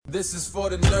This is for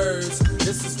the nerds,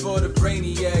 this is for the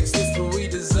brainiacs, this what we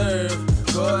deserve.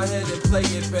 Go ahead and play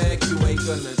it back, you ain't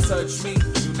gonna touch me,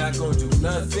 you not gonna do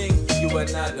nothing, you are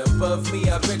not above me,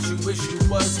 I bet you wish you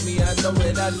was me, I know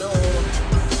it, I know.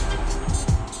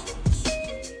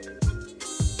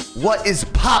 What is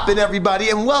poppin', everybody,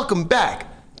 and welcome back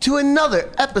to another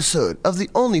episode of the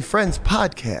Only Friends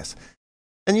podcast.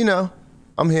 And you know,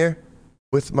 I'm here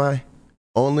with my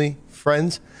only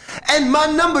friends, and my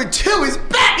number two is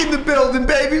back in the building,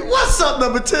 baby. What's up,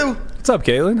 number two? What's up,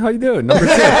 Caitlin? How you doing? Number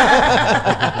two.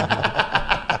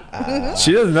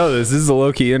 She doesn't know this. This is a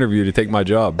low-key interview to take my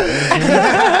job.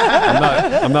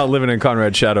 I'm not living in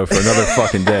Conrad's shadow for another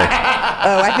fucking day.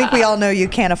 Oh, I think we all know you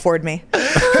can't afford me.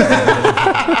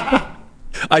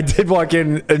 I did walk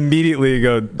in immediately and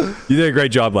go, you did a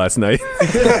great job last night.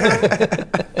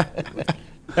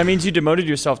 That means you demoted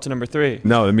yourself to number 3.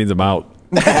 No, that means I'm out.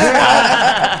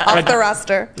 Off the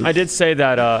roster. I did say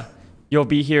that you'll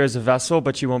be here as a vessel,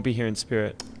 but you won't be here in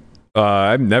spirit.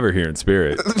 I'm never here in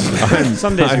spirit.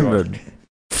 Some days you I'm are. a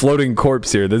floating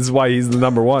corpse here. This is why he's the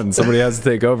number one. Somebody has to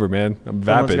take over, man. I'm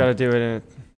Someone's got to vapid. do it, and it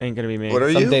ain't going to be me. What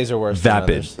are Some you? days are worse than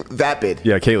Vapid. others. Vapid.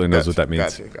 Yeah, Caitlin knows what that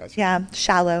means. Gotcha. Yeah,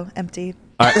 shallow, empty.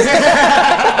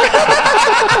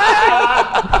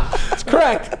 That's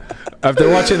correct. After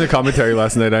watching the commentary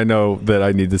last night, I know that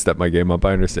I need to step my game up.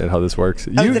 I understand how this works.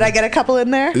 Oh, did I get a couple in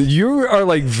there? You are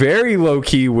like very low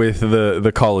key with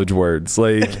the college words.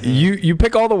 Like you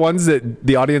pick all the ones that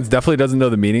the audience definitely doesn't know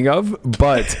the meaning of,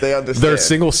 but They understand. they're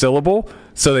single syllable,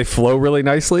 so they flow really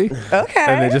nicely. Okay.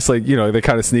 And they just like, you know, they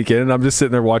kind of sneak in, and I'm just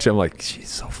sitting there watching. I'm like, she's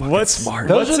so fucking smart.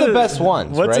 Those are the best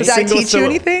ones, right? Did I teach you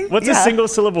anything? What's Yeah. a single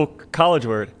syllable college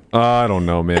word? I don't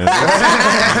know, man.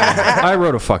 I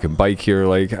rode a fucking bike here.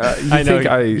 Like, you I know.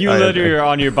 think You literally are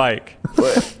on your bike.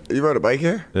 What? You rode a bike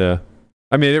here? Yeah.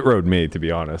 I mean, it rode me, to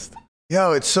be honest.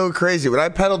 Yo, it's so crazy. When I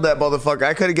pedaled that motherfucker,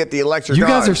 I couldn't get the electric You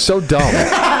guys on. are so dumb.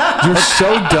 You're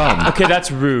so dumb. Okay,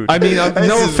 that's rude. I mean,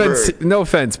 This is no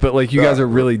offense, but like you guys are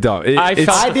really dumb. I It's-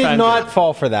 felt- I did offended. not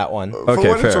fall for that one. For Okay,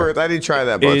 what it's fair. worth, I didn't try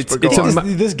that much. It's- but go it's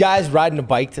on. This guy's riding a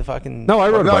bike to fucking... No, I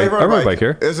rode a No, he bike. rode I rode a bike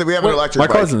here. Listen, we have an electric My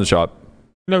bike. car's in the shop.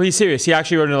 No, he's serious. He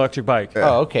actually rode an electric bike.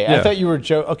 Oh, okay. Yeah. I thought you were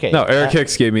joking. Okay. No, Eric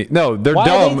Hicks gave me. No, they're Why are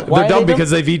dumb. they- why They're are dumb they dumb? because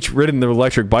they've each ridden the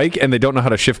electric bike and they don't know how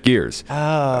to shift gears.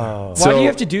 Oh. Why do you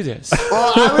have to do this?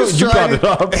 Well, I was You brought trying. it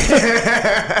up.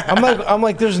 I'm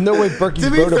like, there's no way Berkey To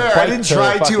be rode a fair, bike I didn't to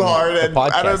try fucking too hard, a and I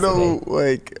podcast don't know, today.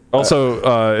 like.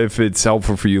 Also, if it's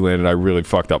helpful for you, Landon, I really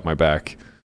fucked up my back.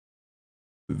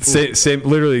 Same,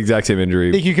 literally exact same injury.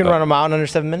 Think you can run a mile in under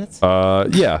 7 minutes?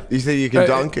 Yeah. You think you can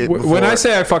dunk it? When I before-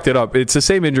 say I fucked it up, it's the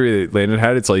same injury that Landon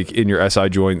had. It's like in your SI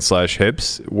joint /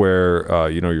 hips, where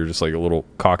you're just like a little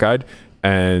cockeyed,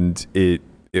 and it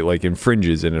like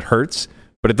infringes and it hurts,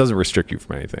 but it doesn't restrict you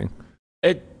from anything.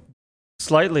 It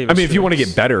slightly. I mean, if you want to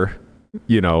get better,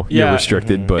 you're Yeah.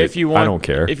 restricted, but if you want, I don't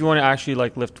care. If you want to actually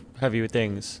like lift heavy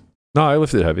things. No, I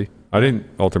lifted heavy. I didn't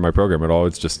alter my program at all.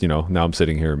 It's just now I'm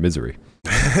sitting here in misery.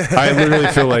 I literally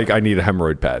feel like I need a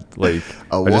hemorrhoid pad. Like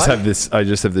A I just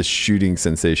what? have this shooting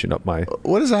sensation up my.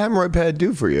 What does a hemorrhoid pad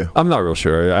do for you? I'm not real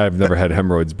sure. I've never had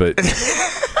hemorrhoids, but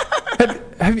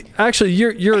have you, actually you're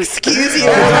Excuse you. Excuse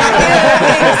you.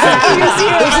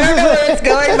 I don't know where it's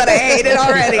going, but I hate it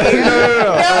already. No,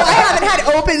 I haven't had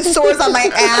open sores on my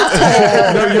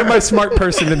asshole. no, you're my smart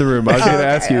person in the room. I was going to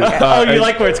ask you. Oh, you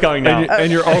like where it's going now.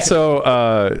 And you're also,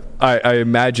 I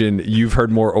imagine you've heard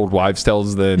more old wives'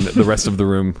 tales than the rest of the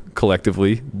room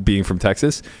collectively, being from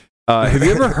Texas. Have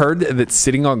you ever heard that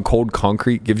sitting on cold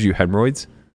concrete gives you hemorrhoids?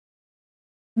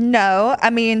 No, I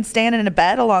mean, staying in a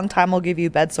bed a long time will give you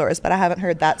bed sores, but I haven't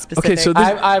heard that specific. Okay, so this,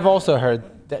 I've also heard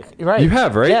that. Right. you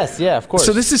have, right? Yes, yeah, of course.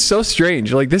 So this is so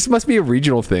strange. Like, this must be a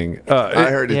regional thing. I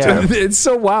heard it yeah. too. It's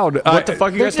so wild. What the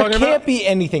fuck are you guys there talking can't about? be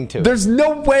anything to it. There's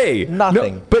no way.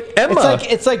 Nothing. No, but Emma.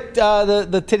 It's like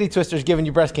the titty twisters giving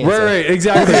you breast cancer. Right,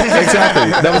 exactly.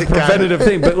 That was a preventative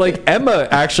thing. But like Emma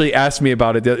actually asked me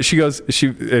about it. She goes,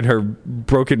 in her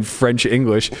broken French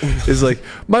English, is like,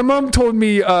 my mom told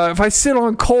me if I sit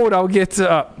on cold, I'll get.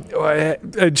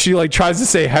 And she like tries to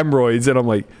say hemorrhoids, and I'm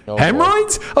like, Oh,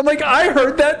 hemorrhoids? I'm like, I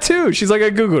heard that too. She's like, I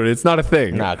googled it. It's not a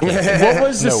thing. Nah, can't. What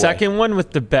was the No way. second one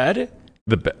with the bed?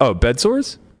 Bed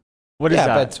sores? What is Yeah,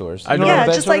 that? bed sores. I You don't know know. Yeah,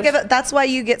 bed just like sores? that's why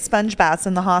you get sponge baths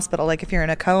in the hospital. Like if you're in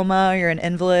a coma, you're an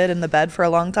invalid in the bed for a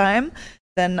long time,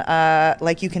 then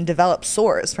like you can develop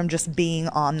sores from just being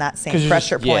on that 'Cause same you're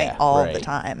pressure just- point yeah, all right. the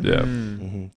time. Yeah.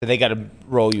 So they got to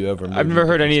roll you over. and I've move never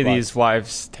you heard to any of spots. these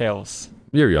wives' tales.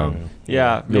 You're young.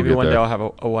 Yeah, maybe get one day there. I'll have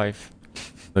a wife.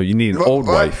 No, you need an old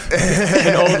What? wife.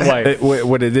 An old wife.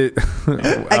 What it is?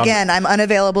 Again, I'm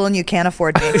unavailable and you can't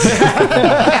afford me.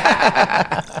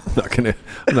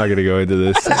 I'm not gonna go into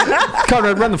this.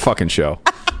 Conrad, run the fucking show.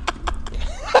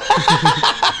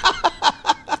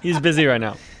 He's busy right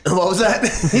now. What was that?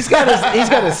 He's got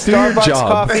his Do your Starbucks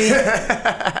job. coffee.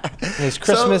 His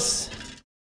Christmas.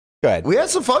 Go ahead. We had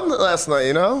some fun last night,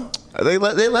 you know? They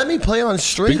let me play on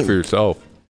stream. Speak for yourself.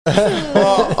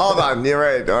 Well, hold on, you're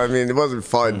right. I mean, it wasn't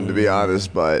fun to be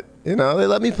honest, but you know, they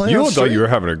let me play You on all stream. thought you were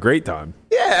having a great time.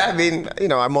 Yeah, I mean, you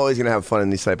know, I'm always gonna have fun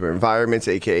in these type of environments,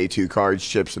 aka 2 cards,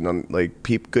 chips, and like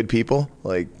good people.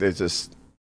 Like, there's just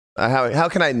how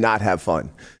can I not have fun?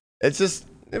 It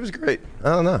was great. I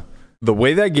don't know. The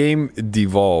way that game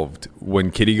devolved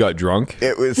when Kitty got drunk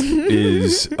It was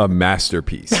is a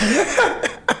masterpiece.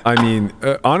 I mean,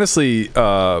 honestly,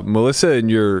 Melissa, in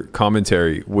your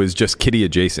commentary was just Kitty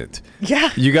adjacent. Yeah.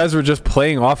 You guys were just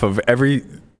playing off of every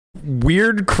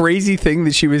weird, crazy thing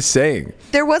that she was saying.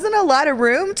 There wasn't a lot of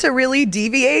room to really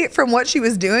deviate from what she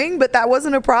was doing, but that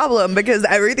wasn't a problem because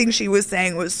everything she was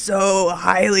saying was so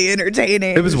highly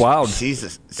entertaining. It was wild.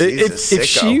 Jesus. If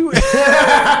she, in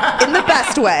the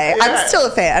best way. I'm still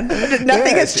a fan.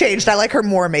 Nothing has she- changed. I like her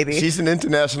more, maybe. She's an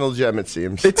international gem, it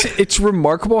seems. it's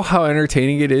remarkable how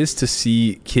entertaining it is to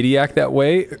see Kitty act that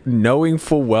way, knowing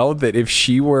full well that if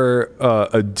she were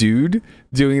a dude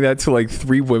doing that to like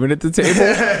 3 women at the table,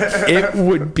 it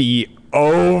would be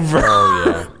over. Oh,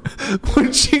 yeah.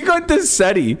 When she got to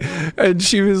SETI and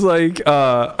she was like,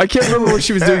 I can't remember what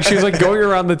she was doing. She was like going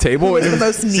around the table. And the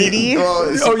most needy. Oh,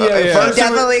 yeah, yeah. First it was-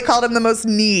 Definitely called him the most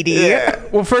needy. Yeah.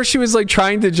 well, first she was like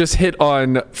trying to just hit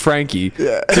on Frankie.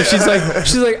 Yeah. So she's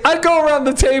like, I go around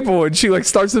the table, and she like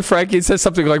starts with Frankie and says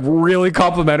something like really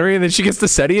complimentary, and then she gets to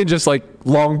SETI and just like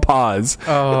long pause.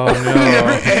 Oh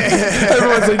no.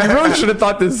 Everyone's like, you really should have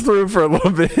thought this through for a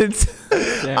little bit.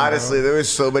 Damn, Honestly, there was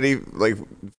so many like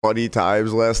funny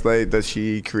times last night that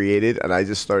she created, and I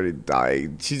just started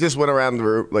dying. She just went around the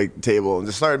room, like table and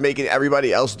just started making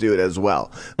everybody else do it as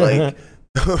well. Like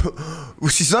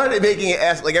she started making it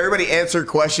ask like everybody answer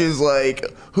questions like,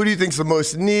 "Who do you think's the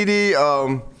most needy?"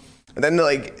 And then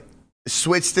like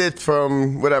switched it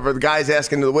from whatever the guys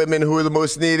asking the women who are the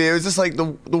most needy. It was just like the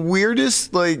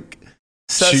weirdest like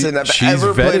session I've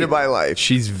ever played in my life.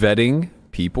 She's vetting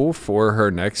people for her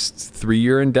next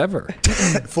 3-year endeavor.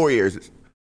 4 years.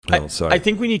 Oh, sorry. I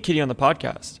think we need Kitty on the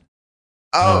podcast.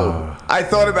 Oh, I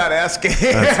thought about asking.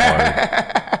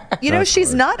 You know,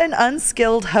 she's not an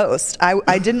unskilled host.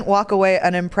 I didn't walk away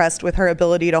unimpressed with her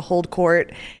ability to hold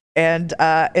court and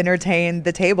entertain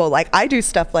the table. Like, I do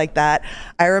stuff like that.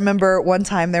 I remember one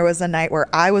time there was a night where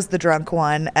I was the drunk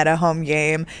one at a home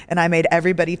game, and I made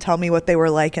everybody tell me what they were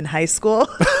like in high school.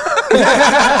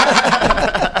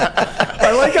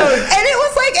 I like how And it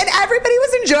was like, and everybody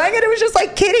was enjoying it. It was just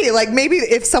like Kitty. Like, maybe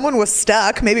if someone was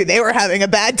stuck, maybe they were having a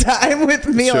bad time with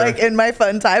me, Sure. like in my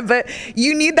fun time. But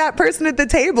you need that person at the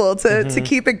table to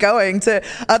keep it going. To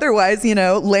otherwise, you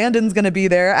know, Landon's going to be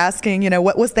there asking, you know,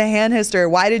 what was the hand history?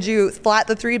 Why did you flat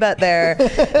the 3-bet there?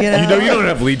 You know, you don't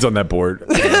have leads on that board.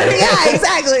 yeah,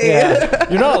 exactly. Yeah.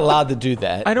 You're not allowed to do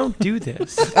that. I don't do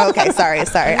this. Okay, sorry.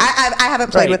 I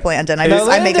haven't played Right. with Landon. I No,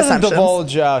 I make doesn't assumptions.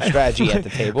 divulge strategy at the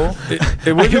table.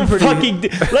 It would be pretty.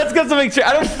 Let's get something straight.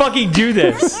 I don't fucking do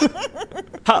this.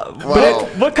 Well-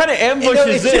 what kind of ambush No,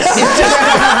 is it's this? just-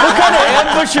 What kind of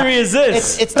ambushery is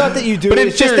this? It's not that you do But it. in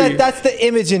It's just theory- that that's the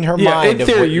image in her Yeah, mind. in of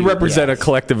theory, what you represent a yes.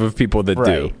 collective of people that do.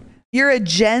 Right. You're a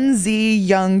Gen Z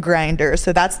young grinder.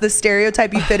 So that's the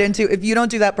stereotype you fit into. If you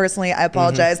don't do that personally, I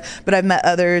apologize. But I've met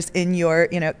others in your,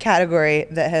 you know, category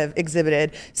that have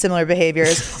exhibited similar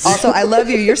behaviors. Also, I love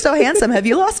you. You're so handsome. Have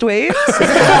you lost weight?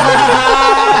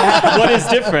 What is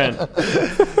different?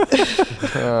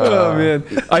 Oh man,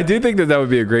 I do think that would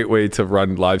be a great way to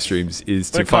run live streams.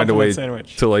 Is to a find a way compliment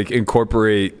sandwich. to like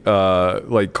incorporate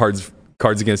like Cards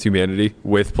Against Humanity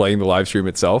with playing the live stream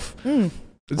itself.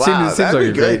 It Wow, seems that'd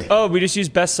like be a great. good. Oh, we just use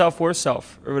best self, worst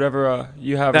self, or whatever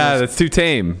you have. Nah, that's too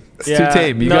tame. It's Yeah. too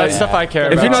tame. You No, guys, it's stuff I care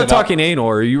if about. you're not Mix it up. talking anal,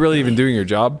 are you really even doing your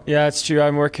job? Yeah, it's true. I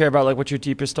more care about like what your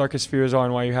deepest, darkest fears are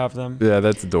and why you have them. Yeah,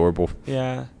 that's adorable.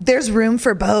 Yeah. There's room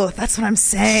for both. That's what I'm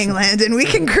saying, Landon. We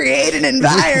can create an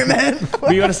environment.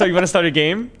 You want to start a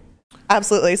game?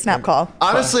 Absolutely. Snap call.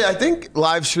 Honestly, I think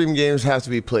live stream games have to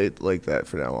be played like that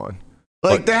from now on.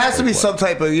 Like there has to be some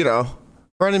type of, you know,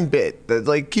 running bit that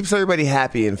like keeps everybody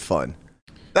happy and fun.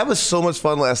 That was so much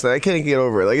fun last night. I couldn't get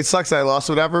over it. Like it sucks that I lost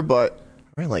whatever, but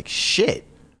I ran like shit.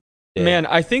 Yeah. Man,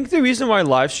 I think the reason why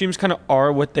live streams kind of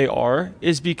are what they are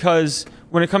is because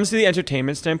when it comes to the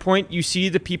entertainment standpoint, you see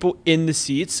the people in the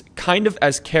seats kind of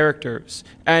as characters.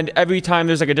 And every time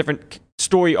there's like a different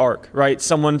story arc, right?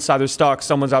 Someone's either stuck,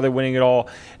 someone's either winning it all.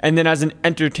 And then as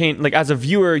as a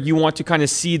viewer, you want to kind of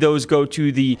see those go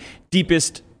to the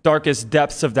deepest, darkest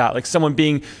depths of that. Like someone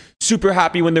being super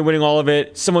happy when they're winning all of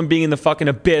it, someone being in the fucking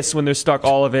abyss when they're stuck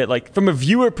all of it. Like from a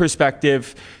viewer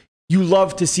perspective, you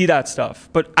love to see that stuff.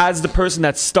 But as the person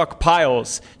that's stuck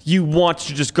piles, you want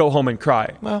to just go home and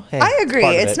cry. Well, hey, I agree.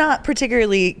 part of It's it. not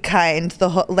particularly kind.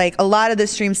 Like a lot of the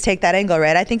streams take that angle,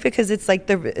 right? I think because it's like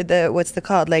the what's the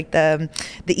called, like the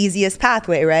easiest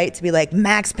pathway, right? To be like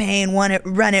Max Payne,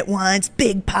 run it once,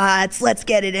 big pots, let's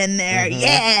get it in there,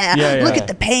 Yeah, Look yeah. at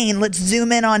the pain, let's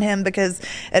zoom in on him, because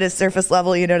at a surface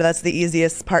level, that's the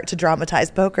easiest part to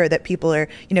dramatize poker. That people are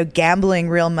gambling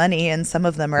real money, and some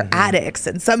of them are addicts,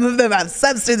 and some of them have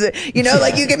substances.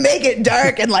 Like you can make it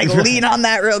dark and like lean on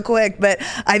that real quick. But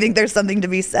I think there's something to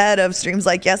be said of streams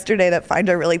like yesterday that find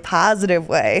a really positive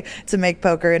way to make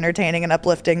poker entertaining and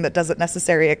uplifting that doesn't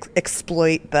necessarily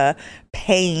exploit the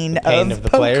pain of the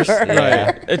poker. players.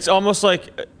 Yeah. Right. It's almost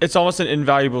an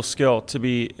invaluable skill to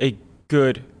be a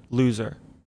good loser.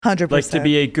 100%. Like to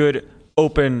be a good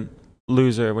open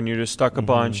loser when you're just stuck a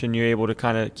bunch and you're able to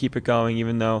kind of keep it going,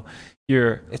 even though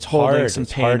it's holding hard. some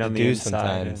It's pain hard on to the do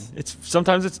inside. sometimes.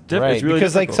 Sometimes it's different. Right, It's really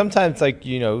because like difficult. sometimes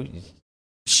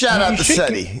Shout out you to should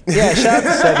SETI. Yeah, shout out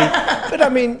to SETI. But I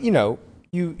mean,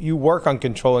 you work on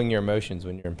controlling your emotions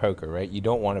when you're in poker, right? You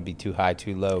don't want to be too high,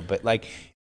 too low. But like,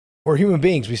 we're human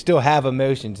beings. We still have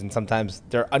emotions, and sometimes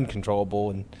they're uncontrollable,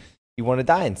 and you want to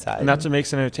die inside. and that's what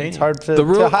makes it entertaining. It's hard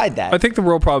to hide that. I think the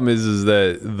real problem is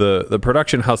that the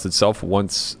production house itself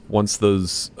wants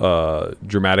those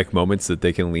dramatic moments that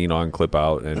they can lean on, clip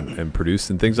out, and produce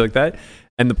and things like that,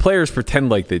 and the players pretend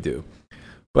like they do.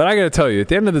 But I got to tell you, at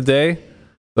the end of the day,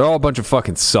 they're all a bunch of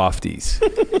fucking softies.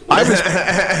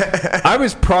 I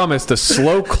was promised a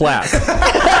slow clap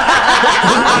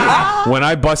when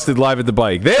I busted live at the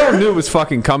bike. They all knew it was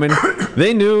fucking coming.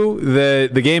 They knew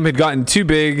that the game had gotten too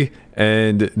big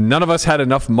and none of us had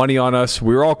enough money on us.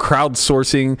 We were all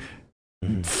crowdsourcing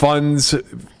funds.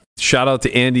 Shout out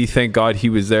to Andy. Thank God he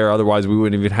was there. Otherwise, we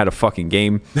wouldn't even had a fucking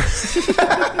game.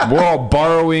 We're all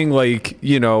borrowing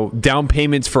down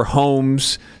payments for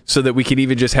homes so that we could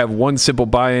even just have one simple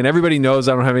buy-in. Everybody knows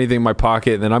I don't have anything in my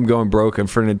pocket, and then I'm going broke. And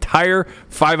for an entire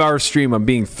 5-hour stream, I'm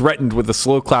being threatened with a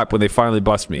slow clap when they finally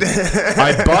bust me.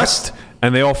 I bust,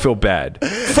 and they all feel bad.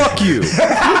 Fuck you.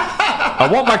 I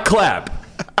want my clap.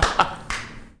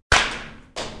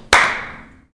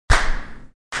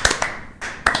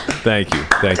 Thank you.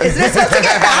 Isn't it supposed to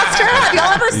get faster? Have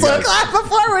y'all ever slow clap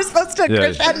before? We're supposed to Yeah.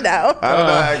 crescendo. I don't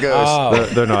know how it goes.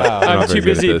 They're not. I'm very too good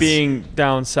at busy this. being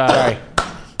down sad.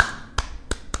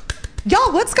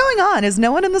 Y'all, what's going on? Is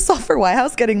no one in the Sulphur White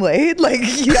House getting laid? Like,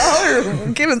 y'all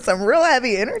are giving some real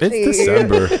heavy energy. It's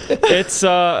December. It's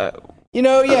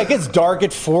it gets dark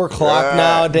at 4 o'clock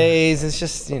nowadays. It's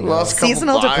just Lost a couple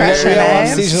Seasonal lives. depression, yeah,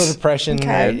 eh? seasonal depression.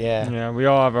 Okay. Right, yeah. yeah, we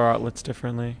all have our outlets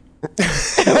differently.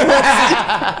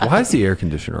 Why is the air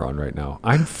conditioner on right now?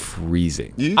 I'm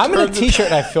freezing. I'm in a t-shirt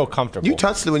and I feel comfortable. You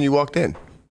touched it when you walked in.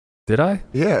 Did I?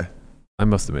 Yeah. I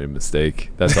must have made a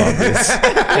mistake. That's obvious.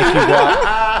 Thank you,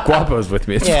 Guap. Guapo's with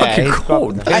me. It's Yeah, fucking he's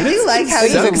cold. Guapo. I do like how you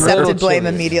Seven accepted little blame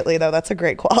children. immediately, though. That's a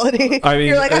great quality. I mean,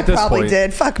 You're like, I at this probably point,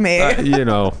 did. Fuck me.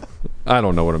 I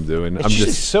don't know what I'm doing. It's I'm just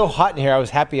just. so hot in here. I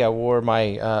was happy I wore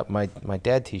my my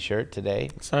dad t-shirt today.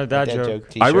 It's not a My dad joke.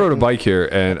 t-shirt. I rode a bike here,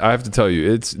 and I have to tell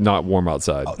you, it's not warm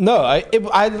outside. No, I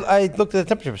looked at the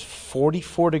temperature. It was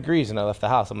 44 degrees when I left the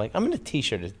house. I'm like, I'm in a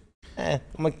t-shirt. I'm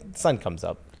like, the sun comes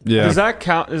up. Yeah. Does that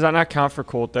count? Does that not count for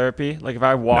cold therapy? Like if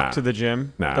I walk Nah. to the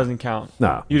gym, Nah. it doesn't count.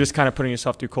 No. You're just kind of putting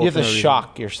yourself through cold. You have for to no reason.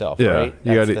 shock yourself, Yeah, right?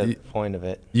 you That's gotta- the point of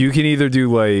it. You can either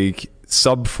do like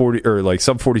sub 40 or like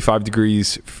sub 45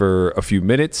 degrees for a few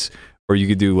minutes, or you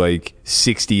could do like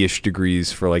 60-ish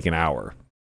degrees for like an hour.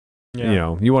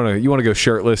 Yeah. You want to go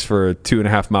shirtless for a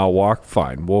 2.5 mile walk?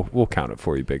 Fine, we'll count it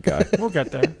for you, big guy. We'll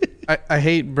get there. I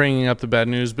hate bringing up the bad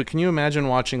news, but can you imagine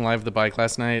watching Live the Bike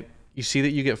last night? You see that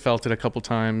you get felted a couple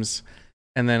times,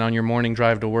 and then on your morning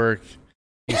drive to work,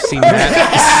 you see Matt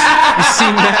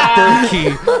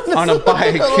Berkey on a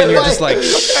bike, and you're just like,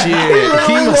 shit.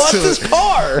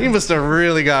 He must have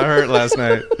really got hurt last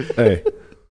night. Hey,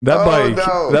 that Oh, bike,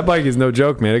 no. that bike is no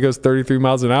joke, man. It goes 33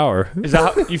 miles an hour. Is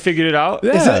that how you figured it out?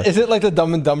 Yeah. Is it like the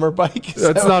Dumb and Dumber bike? Is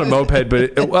It's that not a what moped, but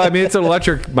it's an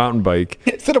electric mountain bike.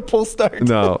 Is it a pull start?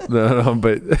 No,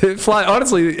 but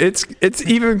honestly, it's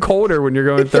even colder when you're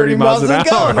going 30 miles an a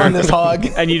gallon hour. on this hog.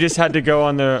 And you just had to go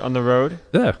on the road?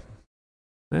 Yeah,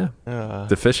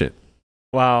 deficient.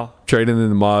 Wow. Trading in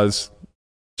the Maz.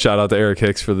 Shout out to Eric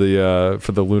Hicks for the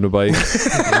Luna bike.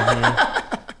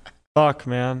 Fuck,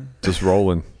 man. Just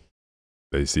rolling.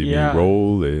 They see Yeah. me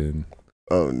rolling.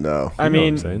 Oh no. I You know what I'm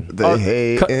mean, saying? They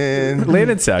hating.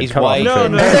 Landon's sad. He's Cut off white. the no,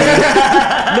 thing. no,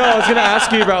 no. I was gonna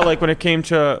ask you about like when it came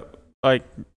to like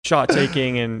shot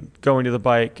taking and going to the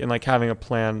bike and like having a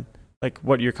plan, like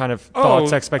what your kind of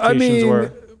thoughts, expectations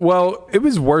were. Well, it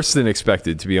was worse than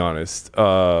expected, to be honest.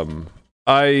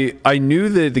 I knew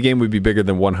that the game would be bigger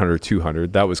than 100,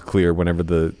 200. That was clear whenever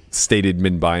the stated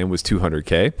min buy-in was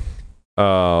 200K.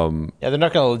 Yeah, they're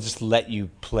not going to just let you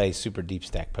play super deep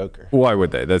stack poker. Why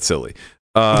would they? That's silly.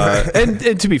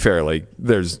 And to be fair, like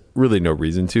there's really no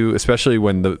reason to, especially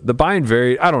when the buy-in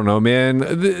varied. I don't know, man.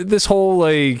 This whole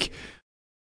like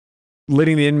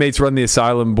letting the inmates run the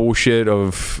asylum bullshit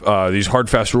of these hard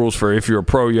fast rules for if you're a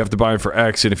pro you have to buy in for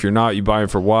X, and if you're not you buy in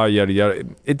for Y, yada yada.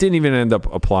 It didn't even end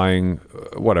up applying.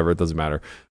 Whatever, it doesn't matter.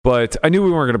 But I knew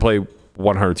we weren't going to play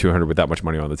 100, 200 with that much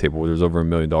money on the table. There's over $1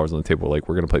 million on the table. Like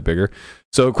we're going to play bigger.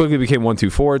 So it quickly became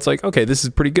 1-2-4. It's like, okay, this is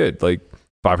pretty good. Like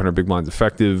 500 big blinds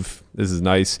effective. This is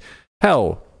nice.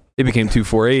 Hell, it became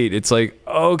 2-4-8. It's like,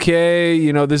 okay,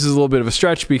 you know, this is a little bit of a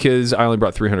stretch because I only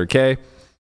brought 300K.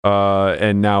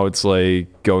 And now it's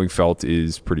like going felt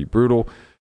is pretty brutal.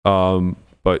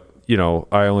 But you know,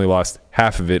 I only lost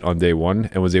half of it on day one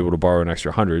and was able to borrow an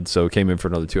extra 100. So came in for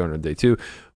another 200 on day two.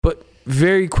 But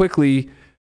very quickly,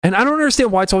 and I don't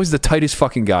understand why it's always the tightest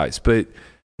fucking guys, but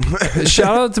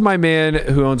shout out to my man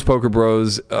who owns Poker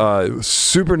Bros.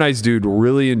 Super nice dude,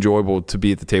 really enjoyable to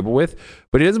be at the table with.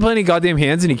 But he doesn't play any goddamn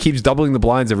hands, and he keeps doubling the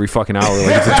blinds every fucking hour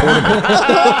like it's a tournament.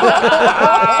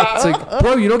 It's like,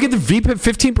 bro, you don't get the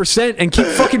VPIP 15% and keep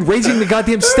fucking raising the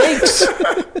goddamn stakes.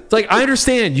 It's like, I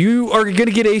understand you are going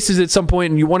to get aces at some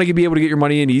point, and you want to be able to get your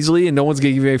money in easily, and no one's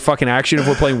going to give you any fucking action if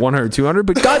we're playing 100, 200.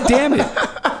 But god damn it.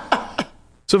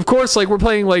 So of course, like we're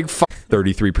playing like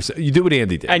 33%. You do what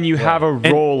Andy did, And you have a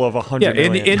roll of 100 yeah.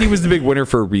 million. Andy was the big winner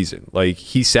for a reason. Like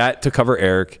he sat to cover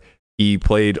Eric. He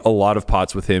played a lot of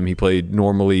pots with him. He played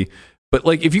normally, but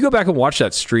like if you go back and watch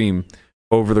that stream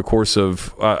over the course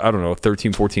of I don't know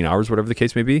 13, 14 hours, whatever the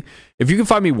case may be, if you can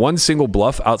find me one single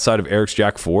bluff outside of Eric's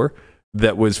Jack 4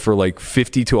 that was for like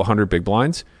 50 to 100 big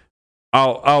blinds,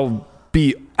 I'll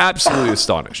be absolutely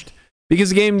astonished because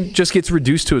the game just gets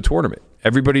reduced to a tournament.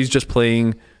 Everybody's just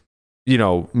playing, you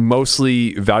know,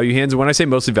 mostly value hands. And when I say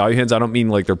mostly value hands, I don't mean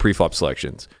like their pre-flop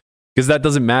selections because that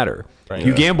doesn't matter. Right.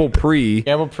 You gamble pre,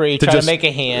 try to make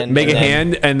a hand.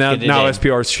 and now in.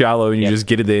 SPR is shallow and you just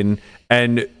get it in.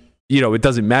 And, you know, it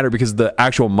doesn't matter because the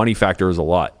actual money factor is a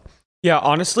lot. Yeah,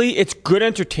 honestly, it's good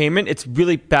entertainment. It's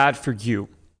really bad for you.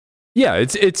 Yeah,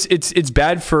 it's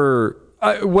bad for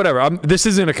whatever. This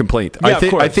isn't a complaint. Yeah,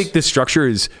 I think this structure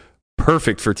is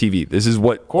perfect for TV. This is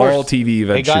what all TV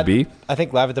events should be. I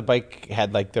think Live at the Bike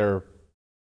had like their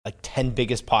 10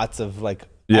 biggest pots of like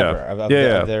Yeah.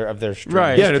 ever of their stream.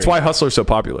 Right. Yeah, and it's why Hustler's so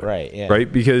popular. Right, yeah.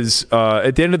 Right? Because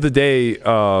at the end of the day,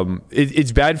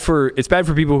 it's bad for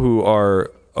people who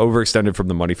are overextended from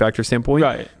the money factor standpoint.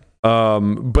 Right.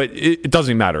 But it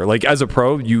doesn't matter. Like as a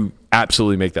pro, you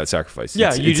absolutely make that sacrifice. Yeah,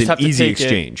 it's just an have to easy take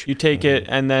exchange. it. You take it,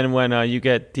 and then when you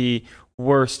get the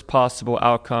worst possible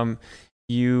outcome,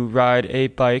 you ride a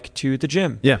bike to the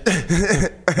gym. Yeah.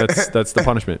 That's the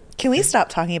punishment. Can we stop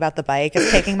talking about the bike?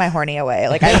 It's taking my horny away.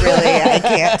 Like I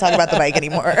can't talk about the bike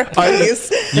anymore.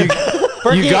 Please. You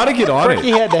got to get on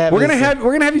Berkey had to have we're this-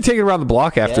 gonna have you taken around the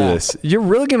block after Yeah. this. You're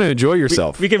really gonna enjoy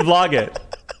yourself. We can vlog it.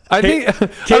 I think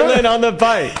Caitlin on the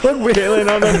bike. Caitlin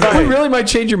on the we bike. really might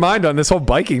change your mind on this whole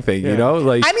biking thing. You know,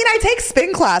 like I mean, I take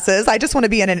spin classes. I just want to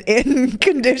be in an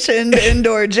in-conditioned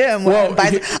indoor gym.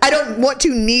 I don't want to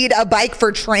need a bike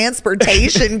for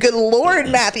transportation. Good Lord,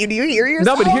 Matthew, do you hear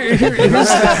yourself? no, but here's He's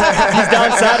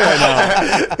down sad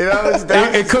right now. You know, it's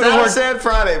down, It could've it's down worked- sad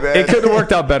Friday, man. it could have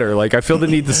worked out better. Like I feel the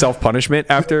need to self-punishment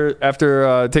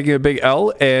after taking a big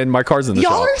L, and my car's in the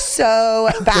Y'all shop. are so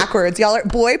backwards.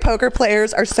 Boy poker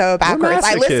players are so backwards.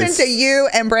 I listen masochists. to you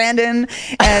and Brandon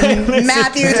and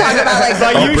Matthew talk about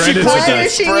like you should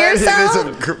punishing Brandon yourself.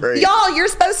 is great. Y'all, you're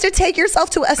supposed to take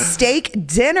yourself to a steak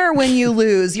dinner when you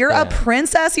lose. You're a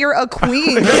princess. You're a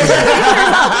queen. You're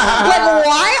like,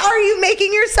 why are you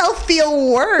making yourself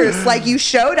feel worse? Like you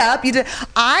showed up. You did.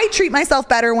 I treat myself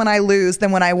better when I lose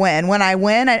than when I win. When I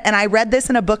win, and I read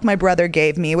this in a book my brother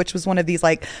gave me, which was one of these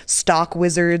like stock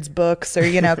wizards books, or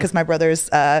because my brother's.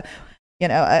 I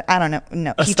don't know.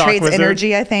 No, he stock trades wizard?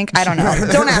 energy. I think. I don't know.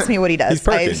 Don't ask me what he does. He's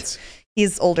Perkins.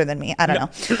 He's older than me. I don't know.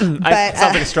 Sounds But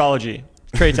like astrology.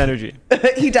 Trades energy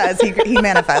he does. He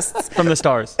manifests. from the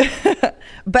stars.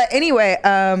 But anyway,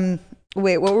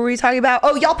 wait, what were we talking about?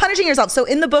 Oh, y'all punishing yourself. So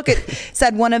in the book, it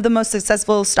said one of the most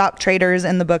successful stock traders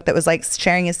in the book that was like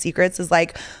sharing his secrets is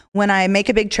like, when I make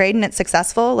a big trade and it's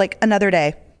successful, like another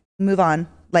day, move on.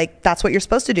 Like, that's what you're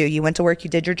supposed to do. You went to work, you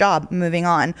did your job, moving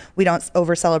on. We don't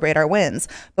over celebrate our wins.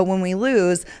 But when we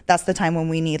lose, that's the time when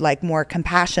we need like more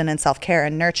compassion and self-care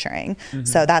and nurturing.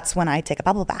 So that's when I take a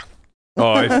bubble bath.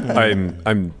 Oh,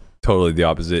 I'm totally the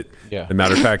opposite. Yeah. As a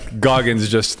matter of fact, Goggins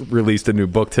just released a new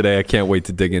book today. I can't wait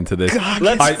to dig into this.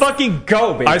 Let's fucking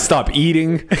go, baby. I stop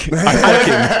eating.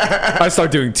 I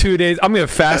start doing 2 days. I'm gonna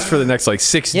fast for the next like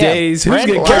 6 days. Who's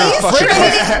gonna carry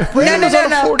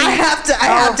No. I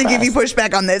have to give you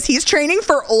pushback on this. He's training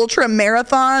for ultra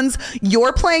marathons.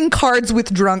 You're playing cards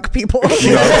with drunk people. Come on,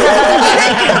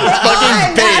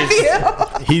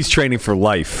 Matthew. He's training for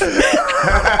life.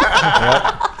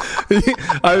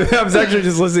 I was actually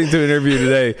just listening to an interview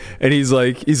today, and he's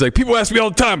like, people ask me all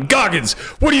the time, Goggins,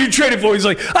 what are you training for? He's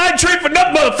like, I train for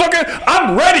nothing, motherfucker.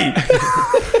 I'm ready.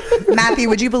 Matthew,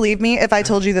 would you believe me if I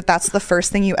told you that that's the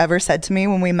first thing you ever said to me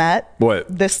when we met? What?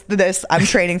 This, I'm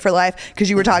training for life, because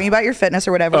you were talking about your fitness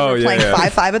or whatever. Oh, we were yeah, playing yeah.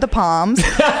 5-5 at the Palms.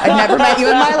 I've never met you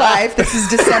in my life. This is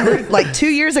December, like 2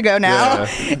 years ago now.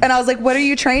 Yeah. And I was like, what are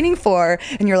you training for?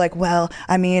 And you're like, well,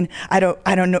 I mean, I don't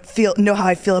know how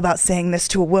I feel about saying this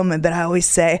to a woman, but I always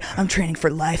say, I'm training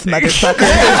for life, motherfucker.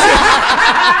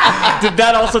 Did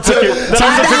that also took you?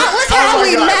 That was how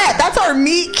we met. That's our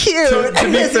meet cute.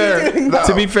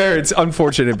 To be fair, it's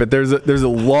unfortunate, but there's a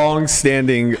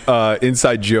long-standing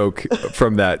inside joke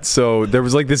from that. So there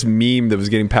was like this meme that was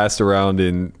getting passed around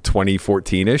in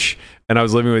 2014-ish, and I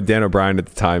was living with Dan O'Brien at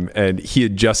the time, and he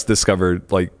had just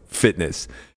discovered like fitness,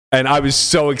 and I was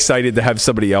so excited to have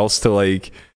somebody else to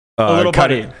like A little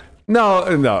buddy. No.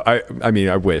 I mean,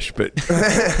 I wish, but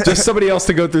just somebody else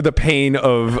to go through the pain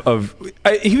of.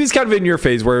 He was kind of in your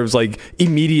phase where it was like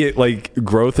immediate like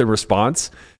growth and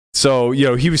response. So, you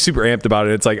know, he was super amped about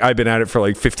it. It's like, I've been at it for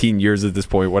like 15 years at this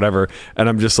point, whatever. And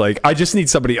I'm just like, I just need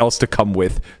somebody else to come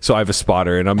with. So I have a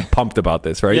spotter and I'm pumped about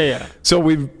this, right? Yeah. So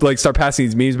we like start passing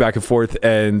these memes back and forth,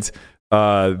 and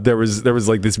there was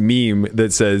like this meme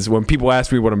that says, when people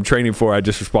ask me what I'm training for, I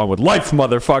just respond with life,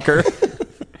 motherfucker.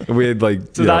 And we had like,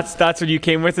 So that's what you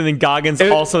came with, and then Goggins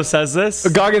also says this.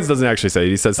 Goggins doesn't actually say it.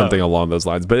 He says something along those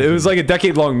lines, but it was like a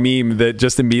decade-long meme that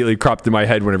just immediately cropped in my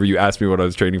head whenever you asked me what I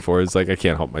was training for. It's like, I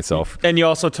can't help myself. And you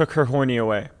also took her horny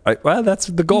away. Well, that's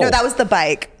the goal. No, that was the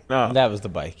bike. Oh. That was the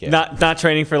bike. Yeah. Not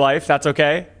training for life. That's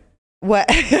okay. What?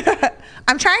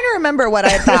 I'm trying to remember what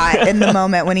I thought in the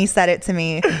moment when he said it to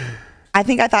me. I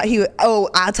think I thought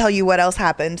I'll tell you what else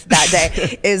happened that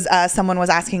day is someone was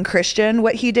asking Christian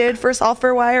what he did for Solve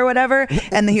for Why or whatever.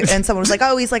 And someone was like,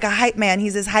 oh, he's like a hype man.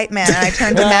 He's his hype man. And I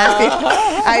turned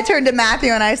to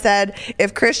Matthew and I said,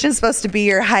 if Christian's supposed to be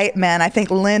your hype man, I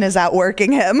think Lynn is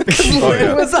outworking him because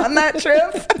Lynn was on that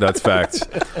trip. That's fact.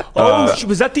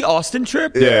 Was that the Austin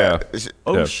trip? Yeah.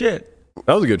 Oh, shit.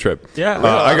 That was a good trip. Yeah.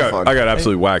 I got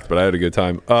absolutely whacked, but I had a good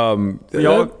time.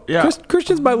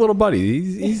 Christian's my little buddy.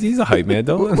 He's a hype man,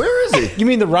 don't Where is he? You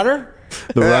mean the runner?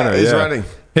 The runner, he's yeah. Running.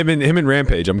 Him and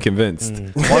Rampage, I'm convinced.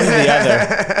 One or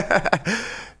the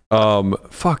other.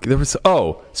 Fuck, there was.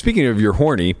 Oh, speaking of your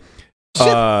horny,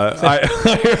 I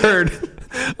heard.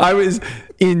 I was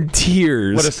in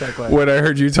tears What a segue. when I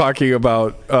heard you talking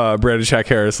about Brandon Shack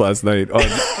Harris last night on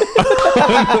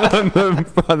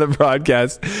the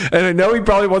broadcast, and I know he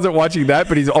probably wasn't watching that,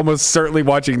 but he's almost certainly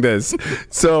watching this.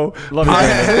 So Love you,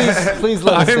 Brandon. Please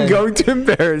let us I am in. going to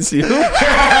embarrass you. No,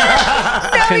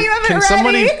 you haven't Can ready.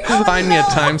 somebody Oh, find me a no.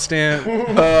 timestamp?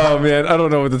 Oh man, I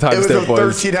don't know what the It was a timestamp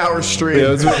was. 13-hour stream. Yeah, it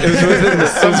was within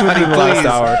the last please,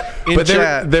 hour. in But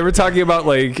chat. they were talking about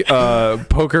like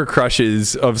poker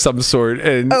crushes of some sort.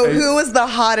 And Oh, who was the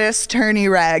hottest tourney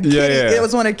rag? Yeah, Kitty. yeah. It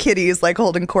was one of Kitty's like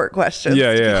holding court questions.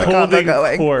 Yeah, yeah. Keep the combo Holding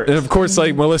going. court. And of course,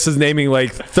 like Melissa's naming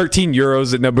like 13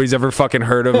 euros that nobody's ever fucking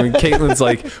heard of, and Caitlin's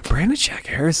like, Brandon Shack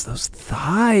Harris, those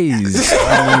thighs.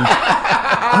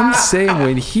 I'm saying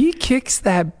when he kicks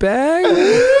that bag,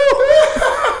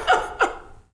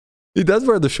 he does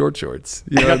wear the short shorts.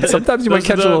 You know, sometimes you might Those are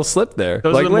catch a the- little slip there.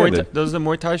 Those Like are the Landon.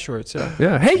 Muay Thai shorts. Yeah.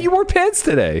 Yeah. Hey, you wore pants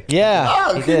today. Yeah,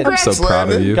 Oh, he did. I'm so proud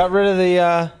of you. Got rid of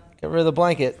the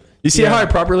blanket. You see how I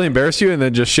properly embarrassed you and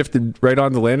then just shifted right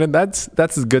on to Landon? That's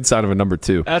a good sign of a number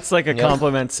 2. That's like a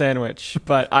compliment sandwich,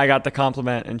 but I got the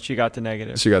compliment and she got the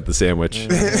negative. She got the sandwich.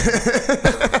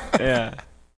 Yeah.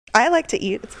 I like to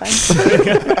eat. It's fine.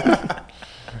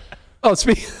 Oh,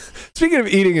 speaking of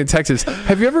eating in Texas,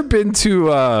 have you ever been to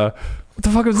what the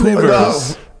fuck was the name of No.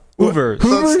 this? Hoovers.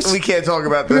 Hoovers? We can't talk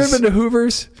about Have you this. ever been to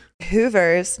Hoover's?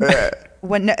 Hoover's.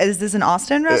 Is this an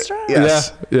Austin restaurant?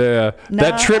 Yes. Yeah. No,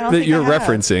 That trip I don't that think you're I have.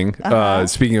 referencing,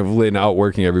 speaking of Lynn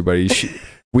outworking everybody,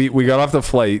 we got off the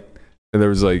flight and there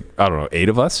was like, I don't know, 8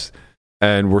 of us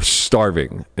and we're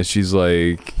starving. And she's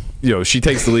like, she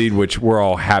takes the lead, which we're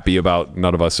all happy about.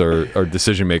 None of us are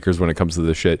decision makers when it comes to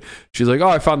this shit. She's like, oh,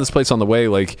 I found this place on the way.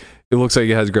 Like, it looks like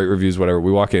it has great reviews, whatever.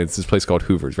 We walk in, it's this place called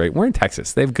Hoover's, right? We're in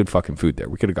Texas. They have good fucking food there.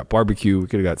 We could have got barbecue. We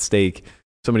could have got steak.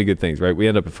 So many good things, right? We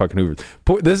end up at fucking Hoover's.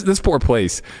 This poor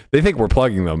place, they think we're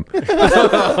plugging them. They're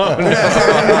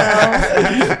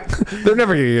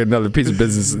never going to get another piece of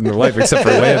business in their life except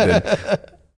for Landon.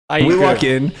 We walk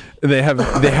in, and they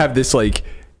have this like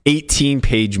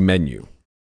 18-page menu.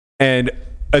 And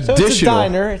additional, so it's a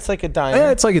diner. It's like a diner. Yeah,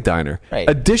 it's like a diner. Right.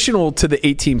 Additional to the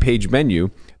 18-page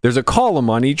menu, there's a column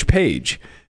on each page,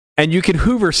 and you can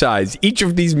Hoover size each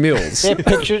of these meals. They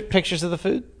have pictures of the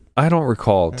food. I don't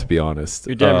recall, to be honest.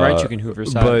 You're damn right you can Hoover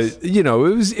size. But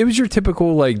it was your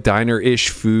typical like diner-ish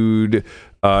food.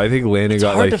 I think Lana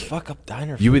got hard like to fuck up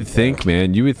diner food. You would think,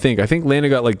 man. You would think. I think Lana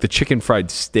got like the chicken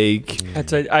fried steak.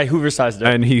 I Hoover sized it.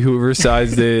 And he Hoover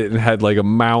sized it and had like a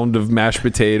mound of mashed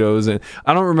potatoes. And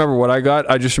I don't remember what I got.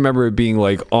 I just remember it being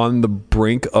like on the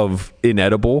brink of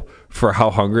inedible for how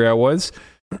hungry I was.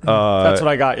 That's what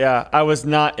I got. Yeah, I was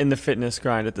not in the fitness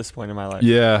grind at this point in my life.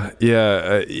 Yeah.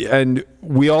 And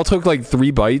we all took like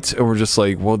 3 bites and we're just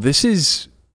like, well, this is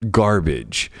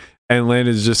garbage. And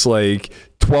Lana's just like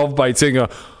 12 bites in, I don't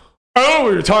know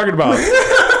what you're talking about.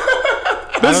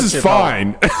 This is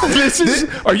fine.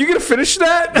 Are you gonna finish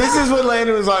that? This is when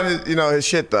Landon was on his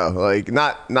shit though. Like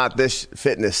not this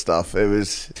fitness stuff. It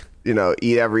was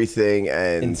eat everything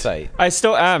and Insight. I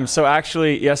still am. So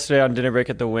actually, yesterday on dinner break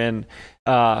at the Wynn,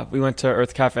 we went to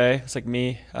Earth Cafe. It's like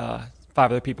me, 5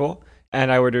 other people. And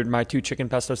I ordered my 2 chicken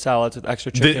pesto salads with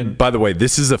extra chicken. By the way,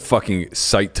 this is a fucking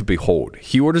sight to behold.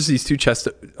 He orders these 2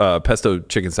 pesto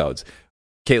chicken salads.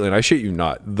 Caitlin, I shit you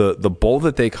not. The bowl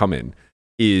that they come in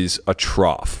is a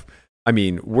trough. I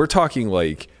mean, we're talking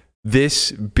like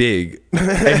this big.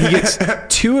 And he gets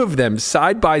 2 of them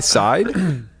side by side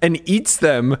and eats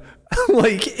them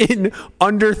like in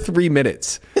under 3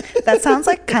 minutes. That sounds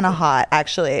like kind of hot,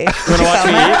 actually. You want to watch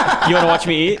me eat? You want to watch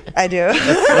me eat? I do.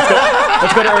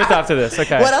 Let's go to Earth after this.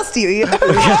 Okay. What else do you eat?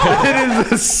 It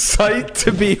is a sight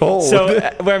to behold. So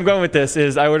where I'm going with this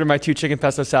is I ordered my 2 chicken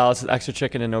pesto salads with extra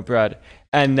chicken and no bread.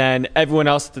 And then everyone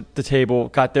else at the table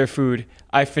got their food.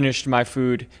 I finished my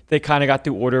food. They kind of got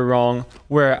the order wrong,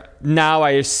 where now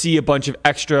I see a bunch of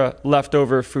extra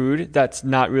leftover food that's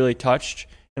not really touched.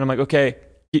 And I'm like, okay,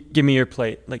 give me your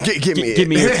plate. Like, give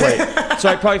me your plate. So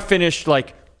I probably finished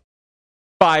like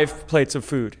 5 plates of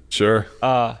food. Sure.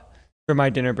 For my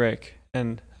dinner break,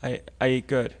 and I eat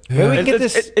good. Maybe we can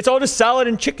It's all just salad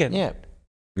and chicken. Yeah.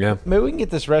 Maybe we can get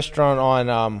this restaurant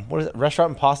on what is it?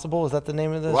 Restaurant Impossible? Is that the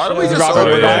name of this? Why don't we show? just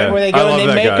open it? Where they I go love and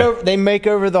that they make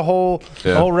over the whole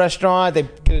restaurant. They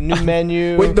get a new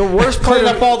menu. Wait, the worst part clean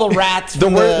of up all the rats.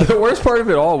 the worst part of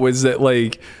it all was that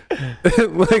like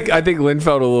I think Lynn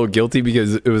felt a little guilty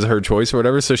because it was her choice or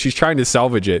whatever, so she's trying to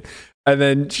salvage it, and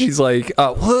then she's like,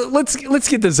 well, let's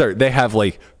get dessert. They have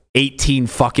like 18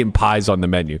 fucking pies on the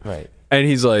menu, right? And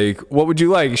he's like, what would you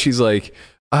like? She's like,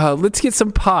 let's get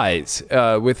some pies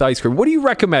with ice cream. What do you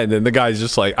recommend? And the guy's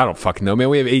just like, I don't fucking know, man.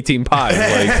 We have 18 pies.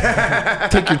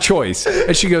 Like, take your choice.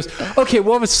 And she goes, okay,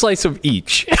 we'll have a slice of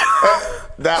each.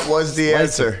 That was the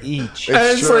answer. Each. And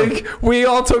it's like, we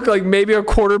all took like maybe a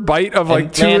quarter bite of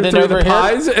like 2 or 3 of the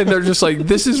pies. And they're just like,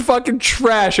 this is fucking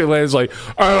trash. And Landon's like,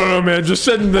 I don't know, man. Just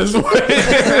send this way.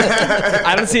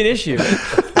 I don't see an issue.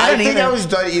 I think I was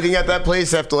done eating at that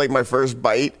place after like my first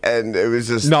bite, and it was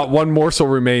just not one morsel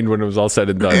remained when it was all said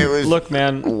and done. It was Look,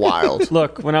 man, wild.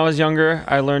 Look, when I was younger,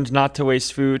 I learned not to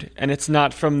waste food, and it's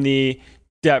not from the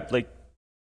depth, like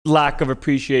lack of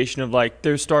appreciation of like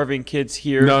there's starving kids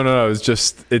here. No. It's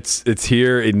just it's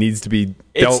here. It needs to be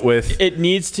dealt with. It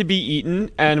needs to be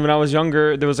eaten. And when I was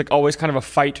younger, there was like always kind of a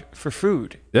fight for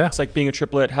food. Yeah, it's like being a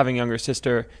triplet, having a younger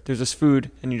sister. There's this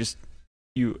food, and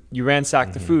you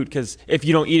ransack the food because if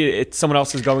you don't eat it, someone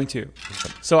else is going to.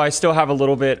 So I still have a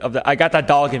little bit of that. I got that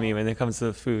dog in me when it comes to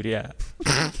the food. Yeah.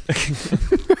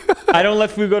 I don't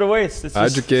let food go to waste. It's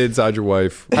hide your kids, hide your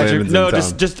wife.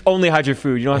 Just only hide your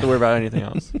food. You don't have to worry about anything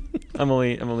else. I'm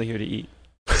only here to eat.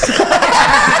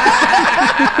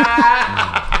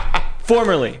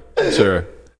 Formerly. Sure.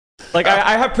 Like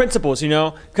I have principles,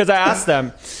 because I asked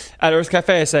them at Earth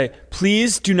Cafe, I say,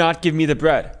 please do not give me the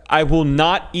bread. I will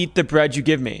not eat the bread you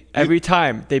give me. Every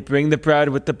time they bring the bread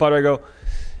with the butter, I go,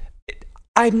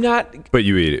 I'm not. But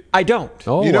you eat it. I don't.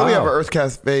 Oh, we have an Earth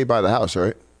Cafe by the house,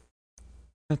 right?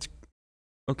 That's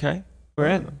okay. We're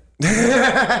in.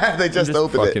 They just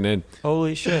opened fucking it. in.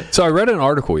 Holy shit. So I read an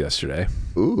article yesterday.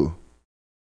 Ooh.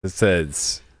 It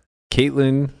says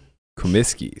Caitlin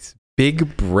Comiskey's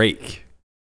big break.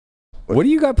 What do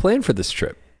you got planned for this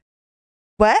trip?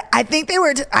 What? I think they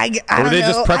were. I Or don't were they know.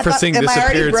 just prefacing am this I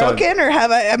already appearance on- broken, or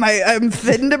I'm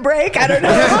fitting to break? I don't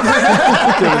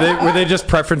know. were they just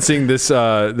preferencing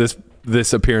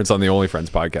this appearance on the Only Friends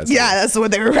podcast? Yeah, that's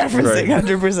what they were referencing. Right.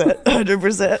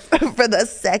 100%, for the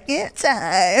second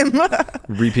time.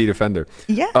 Repeat offender.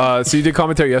 Yeah. So you did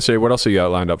commentary yesterday. What else are you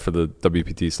lined up for the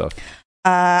WPT stuff?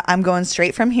 I'm going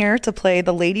straight from here to play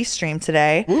the ladies stream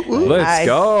today. Let's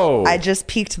go. I just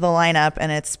peeked the lineup,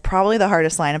 and it's probably the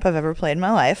hardest lineup I've ever played in my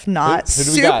life. Not Who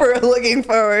do we got? super looking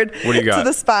forward What do you got? to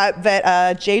the spot, but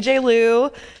JJ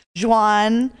Liu,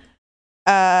 Juan.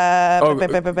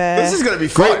 This is gonna be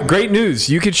fun. Great news.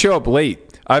 You could show up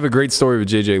late. I have a great story with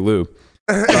JJ Liu.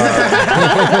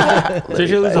 JJ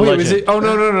Liu's a Wait, legend. was it? Oh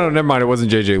no, never mind. It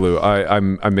wasn't JJ Liu.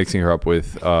 I'm mixing her up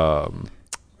with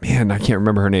man, I can't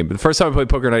remember her name. But the first time I played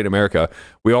Poker Night in America,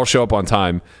 we all show up on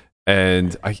time,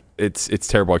 and it's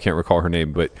terrible. I can't recall her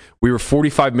name, but we were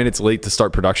 45 minutes late to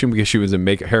start production because she was in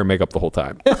hair and makeup the whole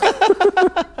time.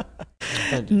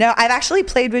 No, I've actually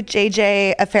played with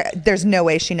JJ. There's no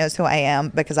way she knows who I am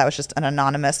because I was just an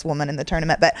anonymous woman in the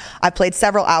tournament. But I played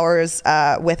several hours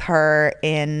with her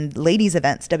in ladies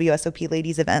events, WSOP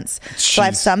ladies events. So I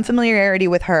have some familiarity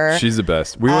with her. She's the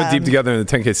best. We went deep together in the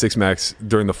 10K 6 Max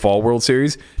during the Fall World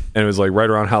Series, and it was like right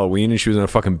around Halloween, and she was in a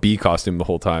fucking bee costume the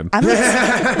whole time.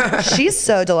 She's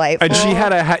so delightful. And she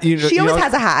had a hat. She always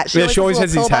has a hat. She always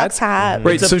has these hats. Hat.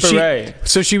 Right. It's a beret.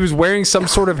 So she was wearing some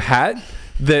sort of hat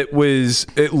that was.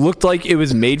 It looked like it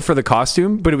was made for the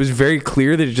costume, but it was very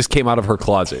clear that it just came out of her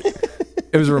closet.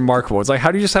 It was remarkable. It's like,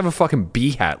 how do you just have a fucking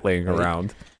bee hat laying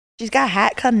around? She's got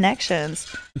hat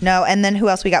connections. No, and then who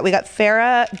else we got? We got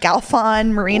Farah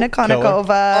Galfon, Marina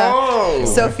Konnikova,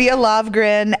 Sophia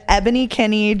Lovgren, Ebony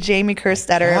Kinney, Jamie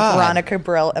Kerstetter, Veronica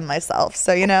Brill, and myself.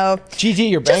 So,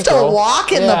 GG, your just a bankroll.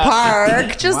 walk in the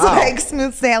park. Just like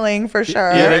smooth sailing for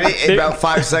sure. In about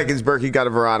 5 seconds, Berkey got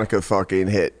a Veronica fucking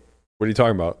hit. What are you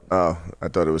talking about? Oh, I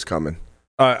thought it was coming.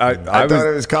 I thought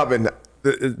it was coming.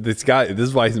 This guy. This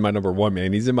is why he's my number one,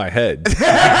 man. He's in my head.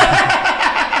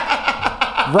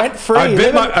 Rent free. I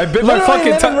bit my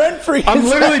fucking tongue. Rent free. I'm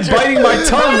literally biting my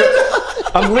tongue.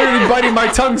 I'm literally biting my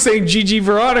tongue saying GG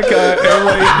Veronica, and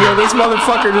like, this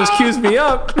motherfucker just cues me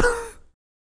up.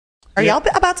 Are y'all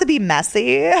about to be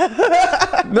messy?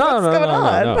 No. going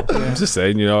on? I'm just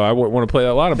saying, I want to play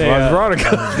that lineup.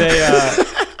 Veronica.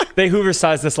 They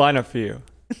Hoover-sized this lineup for you.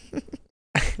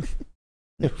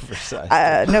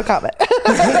 No comment.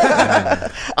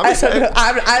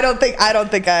 I don't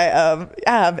think I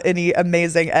have any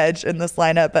amazing edge in this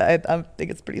lineup, but I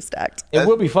think it's pretty stacked. It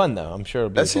will be fun though. I'm sure it'll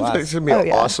be. That seems like it's going to be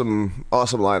an awesome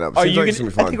lineup. Are Seems you like it's gonna- going to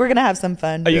be I fun. think we're gonna have some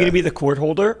fun. Are you going to be the court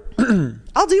holder?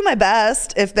 I'll do my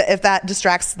best if that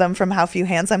distracts them from how few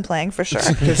hands I'm playing, for sure.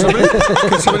 Can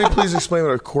somebody please explain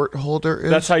what a court holder is?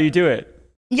 That's how you do it.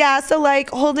 Yeah, so like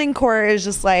holding court is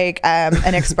just like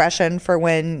an expression for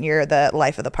when you're the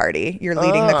life of the party. You're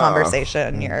leading the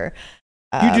conversation. You're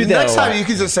You do that Next a time lot. you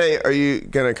can just say, "Are you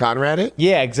going to Conrad it?"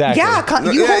 Yeah, exactly. you Yeah,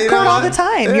 hold you court know all what? the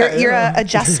time. Yeah, You're a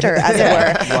jester, as it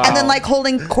were. Wow. And then like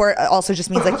holding court also just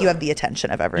means like you have the attention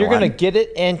of everyone. You're gonna get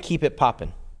it and keep it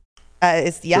popping.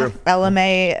 It's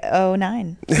LMA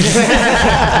 09.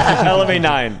 LMA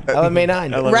 9. LMA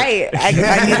 9. Right. I knew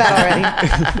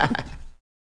that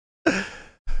already.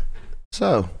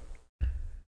 So,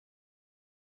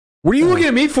 What are you looking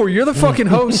at me for? You're the fucking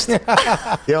host. yo,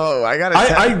 I got to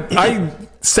I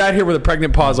sat here with a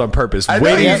pregnant pause on purpose, I know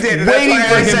waiting you did, and that's waiting why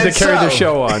for I him to said carry the so.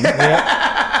 show on.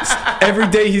 Every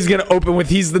day he's gonna open with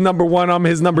he's the number one, I'm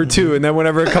his number two, and then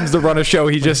whenever it comes to run a show,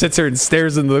 he just sits there and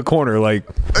stares into the corner like,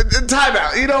 time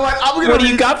out. You know what? I'm going to "What do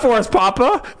you got for us,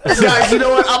 Papa?" Guys, you know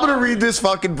what? I'm going to read this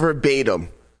fucking verbatim.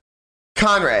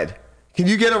 Conrad, can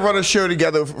you get a run a show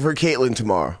together for Caitlin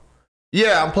tomorrow?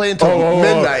 Yeah, I'm playing till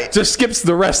midnight. Just skips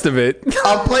the rest of it.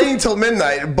 I'm playing till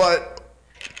midnight, but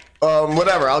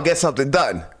whatever. I'll get something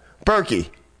done. Berkey.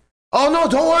 Oh no,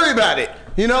 don't worry about it.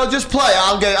 Just play.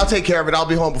 I'll take care of it. I'll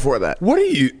be home before that. What are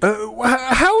you?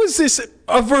 How is this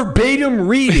a verbatim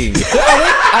reading?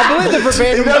 I believe the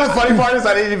verbatim. The funny part is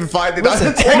I didn't even find it. So you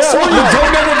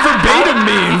don't know what verbatim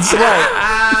means.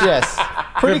 Right. Yes.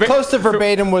 Pretty close to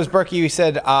verbatim was Berkey. You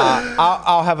said,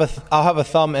 "I'll have a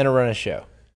thumb and a run a show."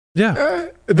 Yeah.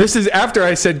 This is after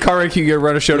I said, "Kara, can you get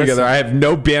run a show together?" I have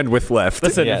no bandwidth left.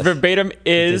 Listen, Yes. verbatim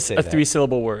is say a that.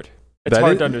 3-syllable word. It's That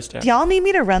hard is- to understand. Do y'all need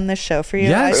me to run this show for you?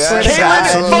 Yes. I swear to Caitlin, God.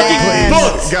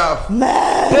 fucking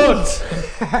Man. booked. Go. Booked.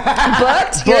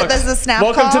 Booked? Here, this is a snap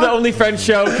Welcome call. to the Only Friends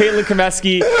show. Caitlin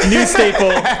Komeski, new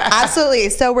staple. Absolutely.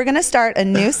 So we're going to start a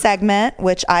new segment,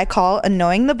 which I call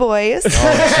Annoying the Boys.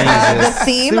 The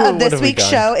theme of this week's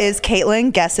show is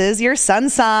Caitlin Guesses Your Sun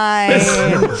Sign.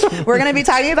 We're going to be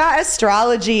talking about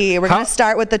astrology. We're going to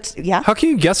start with the... Yeah? How can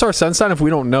you guess our sun sign if we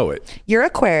don't know it? You're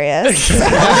Aquarius.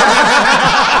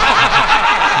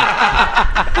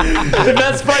 The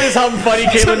best part is how funny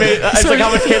Caitlin made. It's like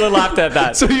how much Caitlin laughed at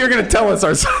that. So you're going to tell us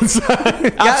our sun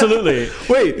sign? Absolutely.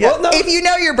 Wait, Yeah. If you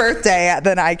know your birthday,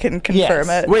 then I can confirm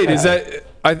it. wait, is that...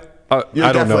 I don't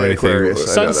know definitely anything.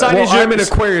 Aquarius. Sun sign Well, is your... I'm an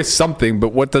Aquarius something, but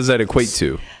what does that equate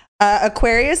to?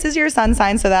 Aquarius is your sun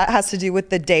sign, so that has to do with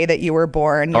the day that you were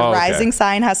born. Your rising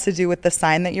sign has to do with the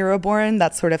sign that you were born.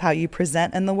 That's sort of how you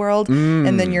present in the world.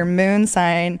 And then your moon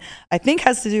sign, I think,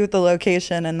 has to do with the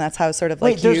location, and that's how sort of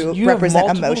like you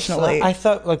represent emotionally. I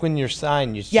thought like when your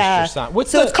sign, it's Yeah. just your sign.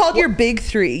 So it's called your big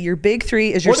three. Your big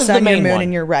three is your What is the sun, your main moon, one?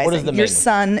 and your What is rising. the Your main one?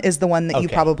 sun is the one that you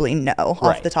Okay. probably know off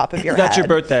Right. the top of your That's head. your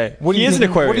birthday. What do He you is an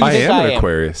think- what do Aquarius. you I think am I an am?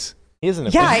 Aquarius. He is an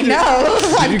Yeah, I know.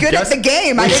 I'm you good guess- at the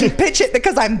game. I didn't pitch it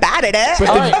because I'm bad at it.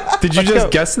 All right. Did you just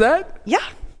guess that? Yeah.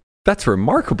 That's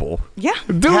remarkable. Yeah.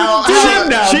 Do them now. Do them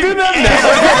now. You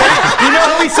know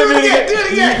how we said we're gonna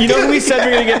get? You know how we said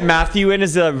we're gonna get Matthew in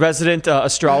as a resident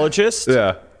astrologist?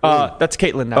 Yeah. That's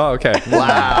Caitlin now. Oh, okay.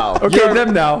 Wow. Okay,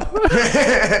 them now.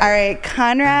 All right,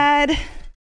 Conrad.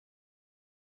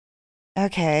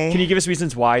 Okay. Can you give us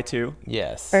reasons why too?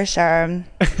 Yes. For sure.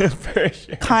 For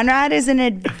sure. Conrad is an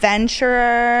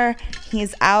adventurer.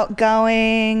 He's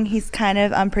outgoing. He's kind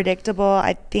of unpredictable.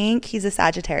 I think he's a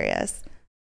Sagittarius.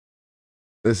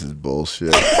 This is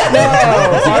bullshit.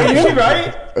 Are you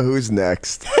right? Who's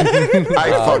next? I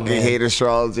fucking hate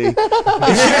astrology. Is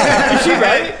she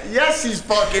right? Yes, he's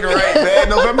fucking right, man.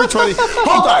 November 20.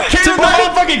 Hold on. Caitlin, the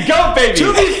whole fucking goat, baby.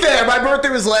 To be fair, my birthday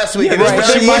was last week. and right. it's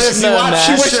very She might have easy to known watch that.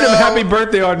 She the wished him show. happy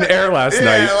birthday on air last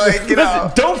Yeah, night. like, you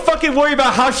know. Don't fucking worry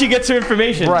about how she gets her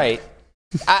information. Right.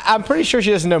 I'm pretty sure she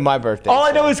doesn't know my birthday. All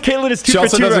I know is Caitlin is 2 She for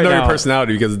also 2 doesn't right know now. your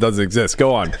personality because it doesn't exist.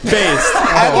 Go on. Based.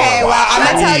 Okay, well, I'm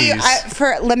going to tell you, Jeez.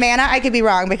 for Lamanna, I could be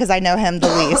wrong because I know him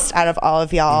the least out of all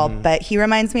of y'all, but he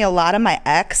reminds me a lot of my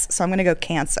ex, so I'm going to go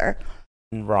Cancer.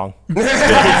 Wrong.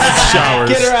 Showers.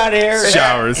 Get her out of here.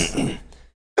 Showers.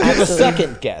 I have a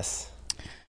second guess.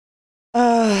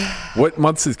 What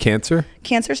months is Cancer?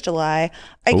 Cancer's July.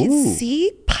 I can Ooh.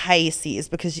 see Pisces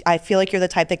because I feel like you're the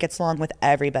type that gets along with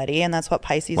everybody, and that's what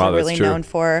Pisces Wow, are that's really true. known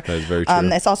for. That is very true.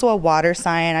 It's also a water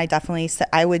sign.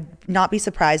 I would not be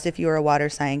surprised if you were a water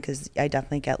sign because I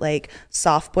definitely get like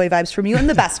soft boy vibes from you in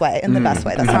the best way. In the best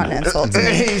way. That's not an insult to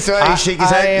me. He's right. He shake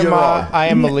his I head. am, You're wrong. I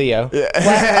am a Leo. What, a I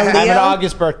have an Leo?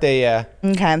 August birthday, yeah.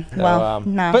 Okay. Well, So,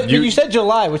 no. But you said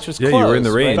July, which was Yeah, close. you were in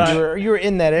the range. Right? You were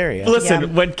in that area. Listen, Yeah.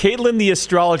 when Caitlin the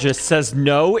astrologist says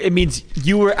no, it means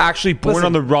you were actually born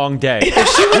on the wrong day. If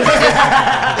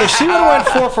she would have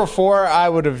went 4 for 4, I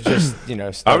would have just,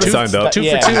 I would've signed up. 2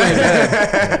 Yeah.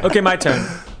 for 2. Okay, my turn.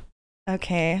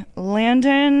 Okay.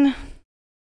 Landon.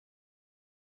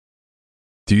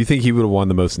 Do you think he would have won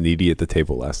the most needy at the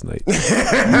table last night? No,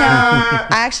 I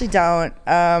actually don't.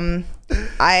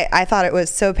 I thought it was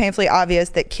so painfully obvious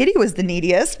that Kitty was the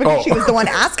neediest because she was the one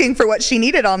asking for what she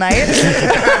needed all night.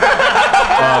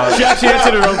 She actually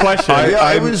answered her own question.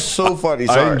 Yeah, it was so funny.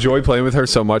 I Sorry. enjoy playing with her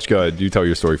so much. Go ahead. You tell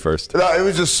your story first. No, it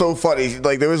was just so funny.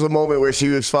 Like, there was a moment where she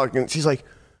was fucking, she's like,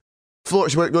 floor,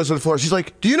 she goes to the floor. She's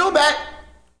like, do you know Matt?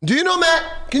 Do you know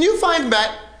Matt? Can you find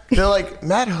Matt? They're like,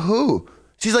 Matt who?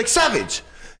 She's like, Savage.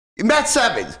 Matt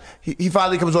Savage. He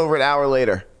finally comes over an hour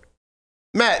later.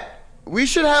 Matt, we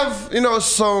should have,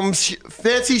 some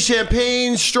fancy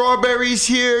champagne, strawberries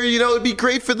here. It'd be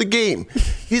great for the game.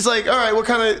 He's like, all right, what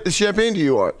kind of champagne do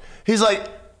you want? She's like,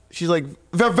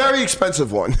 a very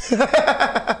expensive one.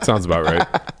 Sounds about right.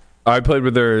 I played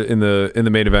with her in the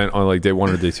main event on like day 1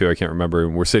 or day 2. I can't remember.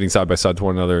 And we're sitting side by side to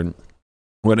one another. And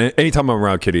anytime I'm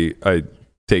around Kitty, I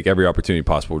take every opportunity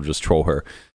possible to just troll her.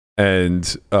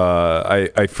 And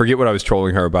I forget what I was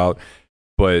trolling her about,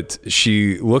 but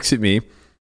she looks at me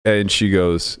and she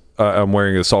goes, I'm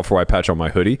wearing a Solve for White patch on my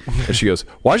hoodie. And she goes,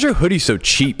 why is your hoodie so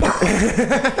cheap?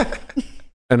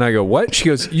 And I go, what? She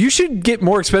goes, you should get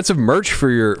more expensive merch for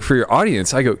your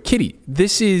audience. I go, Kitty,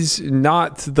 this is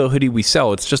not the hoodie we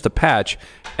sell. It's just a patch.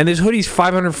 And this hoodie's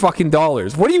 $500 fucking.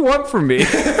 What do you want from me?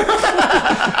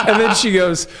 And then she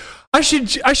goes, I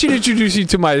should introduce you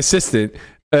to my assistant.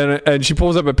 And she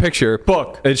pulls up a picture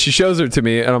Book. and she shows her to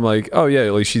me, and I'm like, oh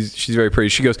yeah, like she's very pretty.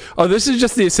 She goes, oh, this is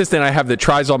just the assistant I have that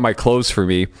tries on my clothes for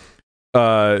me.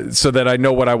 so that I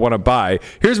know what I want to buy.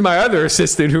 Here's my other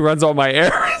assistant who runs all my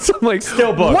errands. I'm like,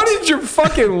 Still booked. what is your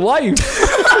fucking life?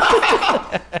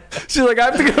 She's like, I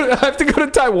have to go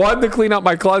to Taiwan to clean out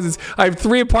my closets. I have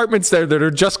 3 apartments there that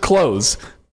are just clothes.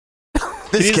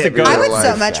 This needs can't to be go. real I would life.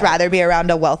 so much rather be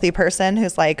around a wealthy person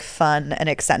who's like fun and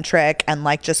eccentric and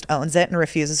like just owns it and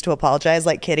refuses to apologize,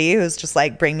 like Kitty, who's just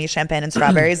like, bring me champagne and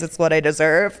strawberries. It's what I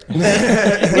deserve. He's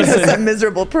just a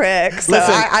miserable prick. So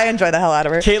Listen. I enjoy the hell out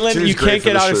of her. Caitlin, She was you great can't for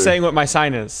get the out of stream. saying what my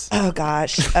sign is. Oh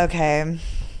gosh. Okay.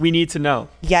 We need to know.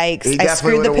 Yikes. He I definitely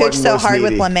screwed the would've pitch won so most hard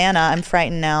with needy. Lamanna. I'm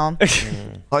frightened now.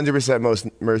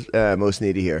 100% most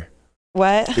needy here.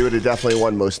 What? He would have definitely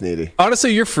won most needy.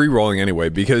 Honestly, you're free rolling anyway,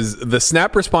 because the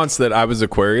snap response that I was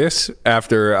Aquarius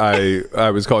after I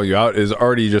was calling you out is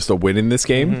already just a win in this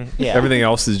game. Yeah. Everything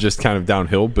else is just kind of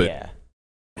downhill, but Yeah.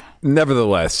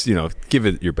 nevertheless, give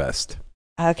it your best.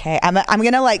 Okay. I'm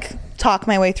gonna like talk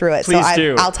my way through it. Please so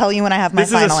do. I'll tell you when I have my This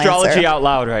is final astrology answer. out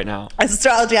loud right now. It's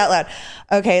astrology out loud.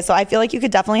 Okay, so I feel like you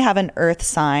could definitely have an earth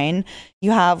sign.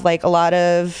 You have like a lot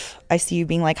of, I see you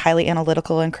being like highly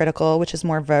analytical and critical, which is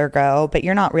more Virgo, but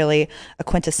you're not really a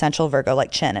quintessential Virgo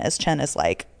like Chen is. Chen is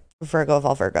like Virgo of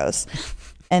all Virgos.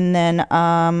 And then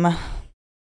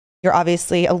you're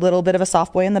obviously a little bit of a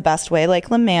soft boy in the best way, like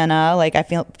Lamanna. Like I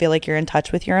feel like you're in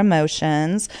touch with your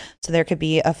emotions. So there could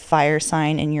be a fire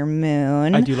sign in your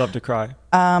moon. I do love to cry.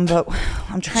 But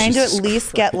I'm trying to at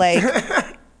least get like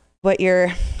what you're.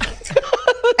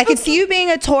 I could see you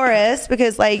being a Taurus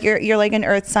because like you're like an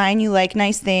earth sign. You like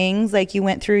nice things. Like you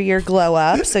went through your glow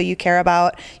up, so you care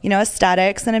about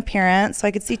aesthetics and appearance. So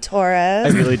I could see I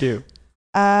Taurus. really do.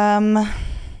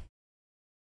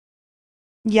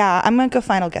 Yeah, I'm gonna go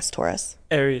final guess Taurus.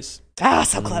 Aries, Ah,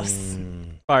 so close.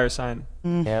 fire sign.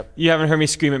 Yep. You haven't heard me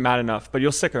scream it mad enough, but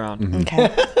you'll stick around. Okay.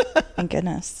 Thank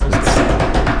goodness.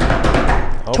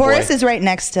 Oh, Taurus boy. is right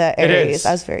next to It Aries. is.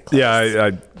 I was very close. Yeah, I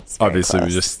very obviously was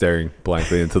close. just staring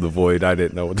blankly into the void. I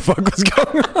didn't know what the fuck was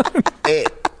going on.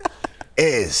 It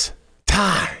is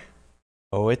time.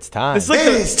 Oh, it's time. This is like It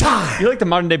is time you're like the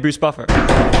modern day Bruce Buffer.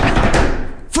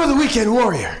 for the Weekend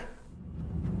Warrior.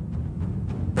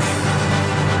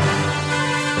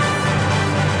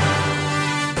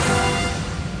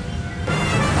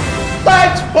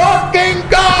 Let's fucking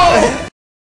go!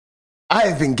 I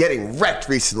have been getting wrecked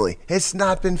recently. It's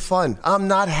not been fun. I'm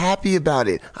not happy about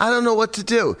it. I don't know what to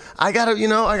do. I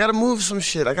gotta move some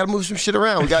shit. I gotta move some shit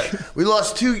around. We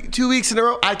lost two weeks in a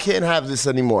row. I can't have this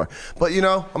anymore. But I'm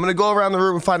gonna go around the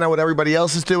room and find out what everybody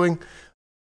else is doing.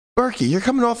 Berkey, you're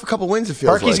coming off a couple wins, it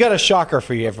feels Parky's like. got a shocker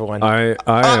for you, everyone. I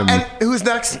am. And who's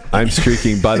next? I'm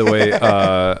streaking. By the way,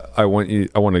 I want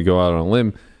to go out on a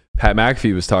limb. Pat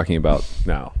McAfee was talking about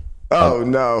now Oh,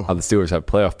 no. how the Steelers have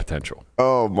playoff potential.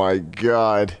 Oh, my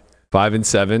God.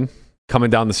 5-7 coming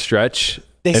down the stretch.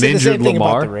 They An said the injured same thing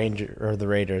Lamar. about the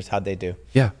Raiders. How'd they do?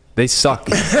 Yeah, they suck.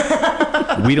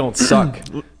 We don't suck.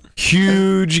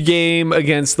 Huge game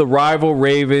against the rival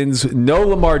Ravens. No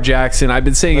Lamar Jackson. I've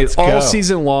been saying Let's it all go.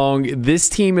 season long. This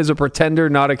team is a pretender,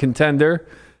 not a contender.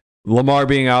 Lamar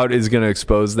being out is going to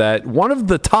expose that. One of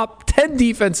the top 10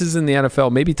 defenses in the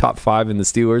NFL, maybe top 5 in the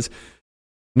Steelers.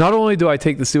 Not only do I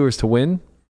take the Steelers to win,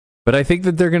 but I think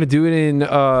that they're going to do it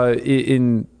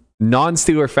in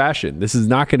non-Steeler fashion. This is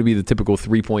not going to be the typical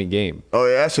 3-point game. Oh,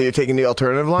 yeah? So you're taking the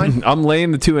alternative line? I'm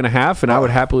laying the 2.5, and I would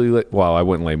happily I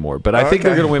wouldn't lay more, but I think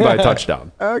they're Okay. going to win by a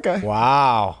touchdown. Okay.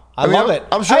 Wow. I love it.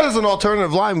 I'm sure there's an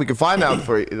alternative line we can find out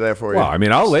for you. Well, I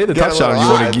mean, I'll lay the Get a touchdown.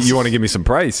 little odds. You want to give me some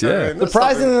price? Yeah, Alright.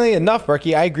 Surprisingly enough,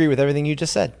 Berkey, I agree with everything you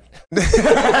just said.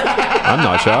 I'm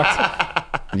not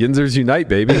shocked. Yinzers unite,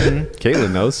 baby.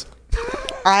 Caitlin knows.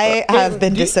 I have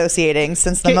been dissociating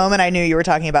since the moment I knew you were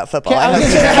talking about football. I I was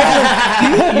hope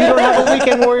gonna say, you don't have a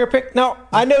Weekend Warrior pick? No,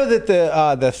 I know that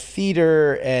the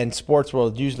theater and sports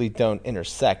world usually don't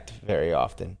intersect very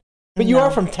often. But you No.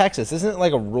 are from Texas. Isn't it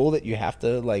like a rule that you have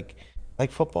to like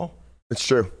football? It's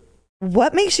true.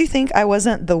 What makes you think I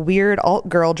wasn't the weird alt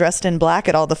girl dressed in black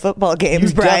at all the football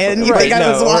games, Brian? You definitely- think I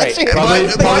right, was no, right. watching? Probably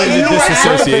But the you know what?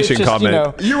 disassociation It's just,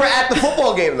 comment. You were at the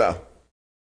football game, though.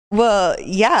 Well,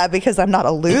 yeah, because I'm not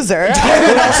a loser.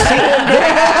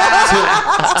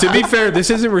 To be fair, this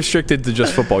isn't restricted to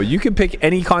just football. You can pick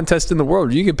any contest in the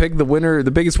world. You can pick the winner,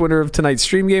 the biggest winner of tonight's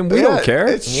stream game. We Yeah, don't care.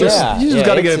 it's It's just- just, you just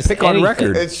got to it's get a just pick on anything.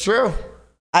 record. It's true.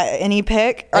 Any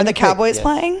pick? Are Any the pick, Cowboys yes.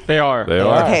 playing? They are. They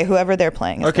are. Okay, whoever they're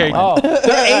playing. Is Okay. gonna win. Oh,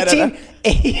 they're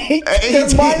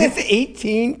 18 minus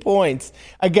 18 points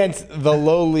against the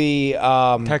lowly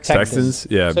Texans?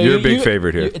 Yeah, So you're a big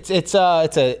favorite here. It's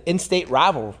a in-state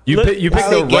rival. You pick the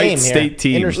Valley game right here. state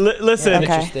team. Inter- Listen,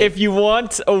 Okay. if you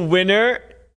want a winner,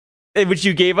 which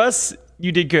you gave us,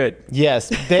 You did good. Yes,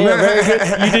 they are very good.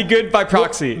 You did good by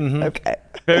proxy. Okay.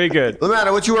 Very good.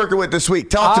 Lamanna, what you working with this week?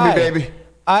 Talk to me, baby.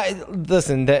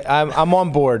 Listen. I'm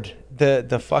on board.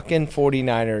 The fucking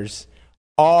 49ers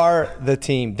are the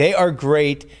team. They are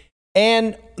great,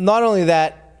 and not only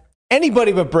that,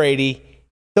 anybody but Brady.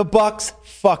 The Bucks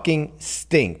fucking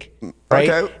stink, right?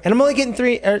 Okay. And I'm only getting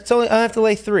 3. I have to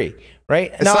lay 3, right?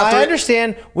 Now not I 3.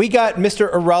 understand we got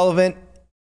Mr. Irrelevant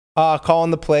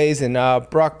calling the plays, and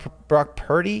Brock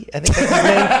Purdy, I think that's his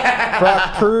name.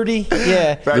 Brock Purdy,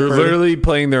 yeah. They're literally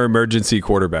playing their emergency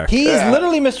quarterback. He is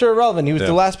literally Mr. Irrelevant. He was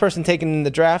the last person taken in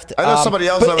the draft. I know somebody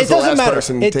else but that was it the doesn't last matter.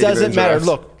 person It taken in doesn't the matter. draft.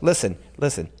 Look,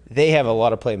 listen. They have a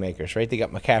lot of playmakers, right? They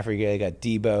got McCaffrey, they got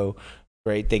Debo,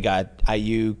 right? They got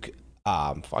Ayuk,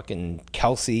 fucking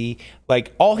Kelsey.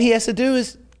 Like, all he has to do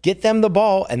is get them the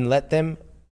ball and let them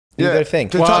do their thing.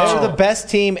 to touch They're it. the best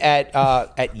team at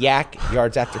yak,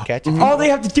 yards after catch. All they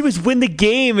have to do is win the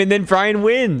game, and then Brian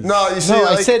wins. No, you see, No,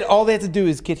 I like, said all they have to do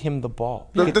is get him the ball.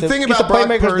 The Get thing get about Brock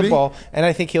playmakers Purdy- the ball, and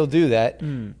I think he'll do that.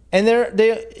 And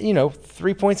they're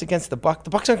 3 points against the Bucs. The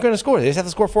Bucs aren't going to score. They just have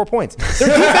to score 4 points.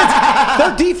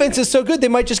 Their defense is so good they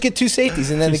might just get 2 safeties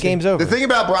and then the game's over. the thing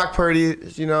about Brock Purdy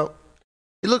is, he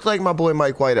looked like my boy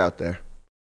Mike White out there.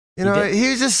 He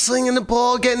was just slinging the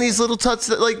ball, getting these little touch,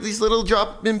 like these little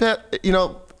drop impact.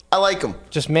 I like him.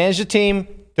 Just manage the team.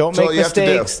 Don't That's all make you have to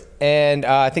do. mistakes, and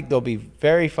I think they'll be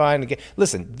very fine again.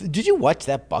 Listen, did you watch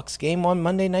that Bucs game on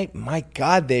Monday night? My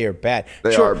God, they are bad.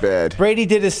 They are bad. Brady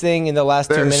did his thing in the last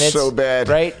 2 They're minutes. so bad.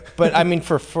 right? But I mean,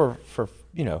 for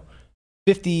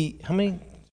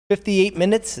 58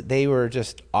 minutes, they were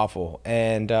just awful,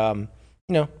 and I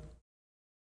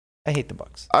hate the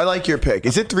Bucs. I like your pick.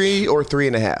 Is it 3 or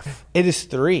 3.5? It is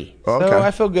 3, Okay. so I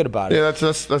feel good about it. Yeah,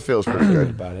 that feels pretty good.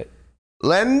 About it.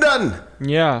 Lendon.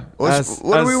 Yeah. What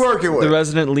are we working with? The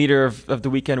resident leader of the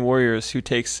Weekend Warriors, who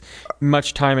takes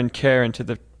much time and care into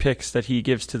the picks that he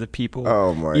gives to the people.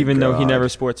 Oh, my Even though he God. never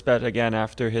sports bet again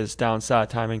after his downside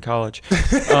time in college.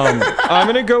 I'm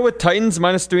going to go with Titans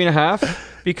minus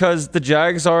 3.5 because the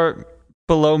Jags are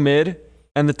below mid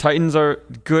and the Titans are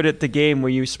good at the game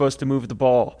where you're supposed to move the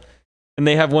ball. And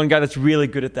they have one guy that's really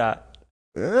good at that.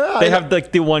 Yeah, They have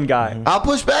the one guy. I'll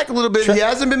push back a little bit. He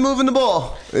hasn't been moving the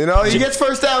ball. He gets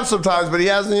first down sometimes, but he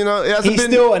hasn't. He hasn't He's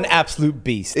been. still an absolute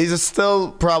beast. He's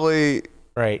still probably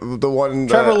Right. the one.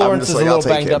 Trevor I'm Lawrence just is a I'll little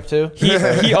take banged him. up too.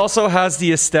 He also has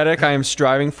the aesthetic I am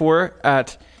striving for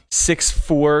at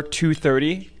 6'4",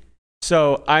 230.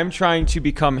 So I'm trying to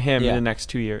become him in the next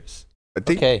 2 years. I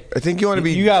think. Okay. I think you want to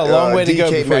be. You got a long way to go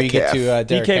DK before you get Metcalf.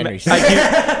 to Derrick Henry. It's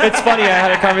funny. I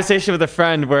had a conversation with a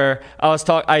friend where I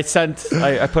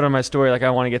put on my story like I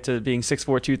want to get to being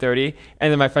 6'4", 230,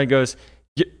 and then my friend goes,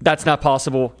 "That's not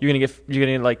possible. You're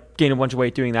gonna like gain a bunch of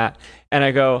weight doing that." And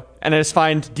I go, and I just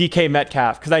find DK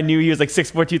Metcalf because I knew he was like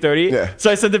 6'4", 230. Yeah. So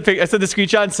I sent the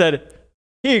screenshot and said,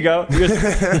 "Here you go." He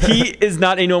goes, "He is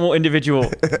not a normal individual.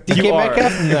 DK You are."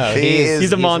 Metcalf? No,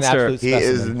 He's a an monster. absolute He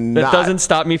is specimen. That not. doesn't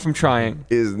stop me from trying.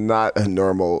 Is not a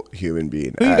normal human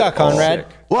being. Who you at got, all. Conrad?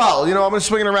 Well, I'm gonna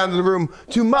swing it around in the room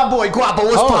to my boy Guapo.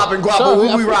 What's Oh, poppin', Guapo? sorry,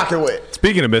 Who we rocking with?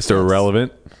 Speaking of Mr.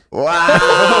 Irrelevant, Wow.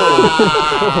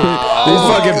 these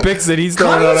fucking picks that he's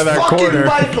throwing out of that corner.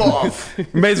 Mic off.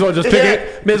 May as well just pick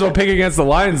it. May as well pick against the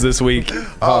Lions this week.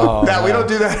 Oh, no, we don't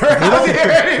do that around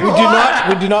here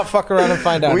anymore. We do not fuck around and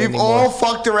find out We've anymore. all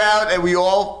fucked around and we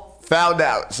all found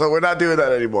out, so we're not doing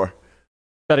that anymore.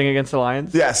 Betting against the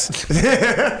Lions. Yes.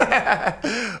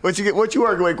 What you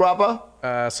working with,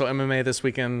 Guapo? So MMA this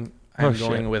weekend, I'm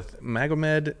going with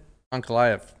Magomed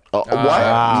Ankalaev. What?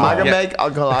 Magomed yeah.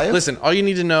 Ankalaev? Listen, all you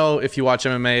need to know if you watch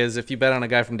MMA is if you bet on a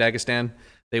guy from Dagestan,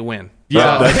 they win.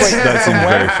 Yeah. That seems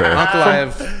very fair.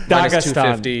 Ankalaev minus Dagestan.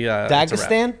 250. It's a wrap.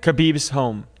 Dagestan? Khabib's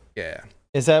home. Yeah.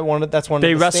 Is that one? That's one.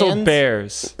 They of the wrestled stands?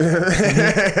 bears.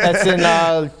 That's in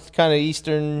kind of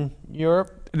Eastern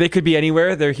Europe. They could be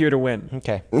anywhere. They're here to win.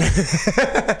 Okay.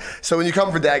 So when you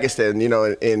come from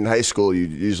Dagestan, in high school you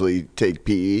usually take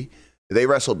PE. They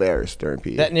wrestle bears during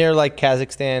PE. That near like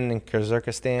Kazakhstan and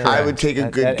Kyrgyzstan. I would take a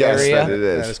good that guess area? that it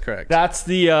That is is. correct. That's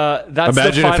the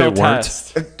Imagine if final it weren't.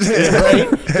 test. Right?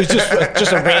 It's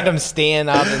just a random stand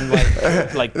out in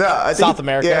like No, I think- South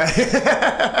America.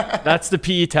 Yeah. That's the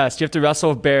PE test. You have to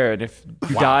wrestle a bear, and if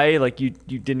you die, like you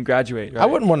didn't graduate. Right? I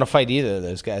wouldn't want to fight either of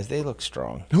those guys. They look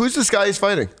strong. Who's this guy he's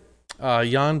fighting?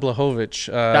 Jan Blachowicz.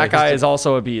 That guy is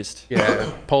also a beast. Yeah,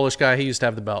 Polish guy. He used to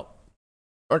have the belt.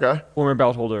 Okay. Former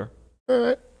belt holder. All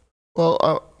right.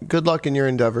 Well, good luck in your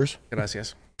endeavors.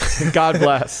 Gracias. God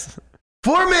bless.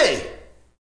 For me,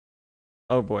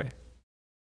 Oh boy.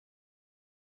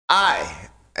 I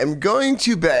am going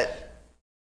to bet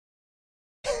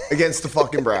against the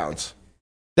fucking Browns.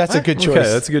 That's a good choice.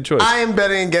 Okay, that's a good choice. I am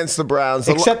betting against the Browns.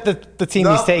 Except the team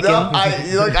he's taking.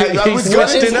 I was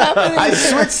switched it up. I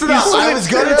switched it up. I was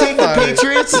going to take the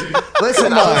Patriots.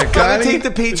 Listen, I was going to take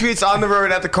the Patriots on the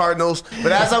road at the Cardinals,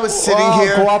 but as I was sitting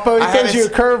here, Guapo, he throws you a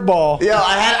curveball. Yeah,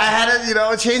 I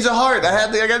had a change of heart. I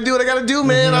got to do what I got to do,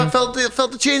 man. I felt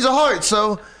the change of heart.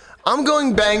 So I'm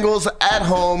going Bengals at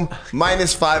home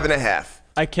 -5.5.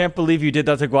 I can't believe you did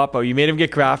that to Guapo. You made him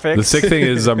get graphics. The sick thing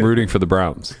is I'm rooting for the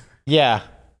Browns. Yeah.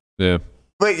 Yeah.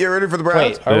 Wait, you're rooting for the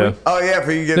Browns? Wait, are we? Oh, yeah,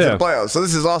 for you to get to the playoffs. So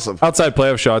this is awesome. Outside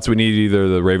playoff shots, we need either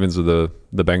the Ravens or the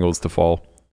Bengals to fall.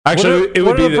 Actually, it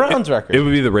would be the Browns' record? It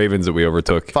would be the Ravens that we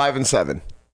overtook. 5-7.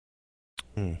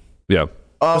 Yeah.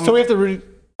 So we have to.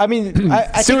 I mean, I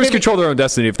think Steelers maybe, control their own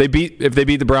destiny. If they beat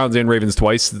the Browns and Ravens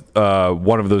twice,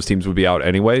 one of those teams would be out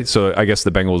anyway. So I guess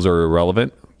the Bengals are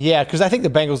irrelevant. Yeah, because I think the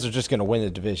Bengals are just going to win the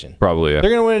division. Probably, yeah.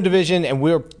 They're going to win a division, and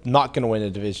we're not going to win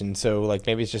a division. So like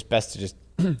maybe it's just best to just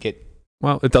get.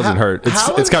 Well, it doesn't hurt.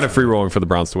 It's kind of free rolling for the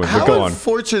Browns to win. But go How on.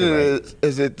 unfortunate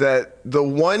is it that the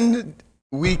one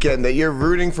weekend that you're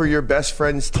rooting for your best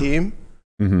friend's team,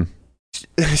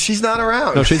 she's not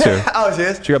around? No, she's here. Oh, she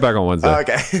is? She got back on Wednesday.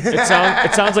 Okay.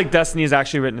 It sounds like destiny is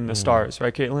actually written in the stars,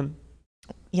 right, Caitlin?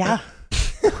 Yeah.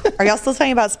 Are y'all still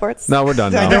talking about sports? No, we're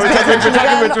done now.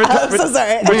 I'm so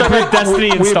sorry. We're talking about destiny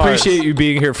and We stars. appreciate you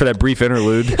being here for that brief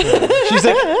interlude.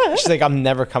 She's like, I'm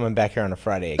never coming back here on a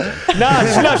Friday again.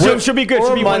 No, she'll be good. Or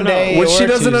She'll be Monday. What she or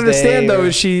doesn't Tuesday, understand, though, or-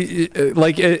 is she,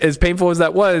 like, as painful as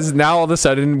that was, now all of a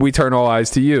sudden we turn all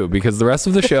eyes to you because the rest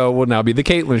of the show will now be the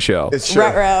Caitlin show. It's true.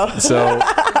 Ruh-roh. So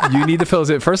you need to fill us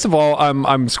in. First of all, I'm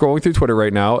scrolling through Twitter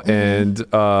right now, and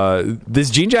this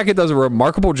jean jacket does a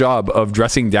remarkable job of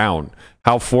dressing down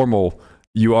how formal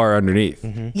you are underneath.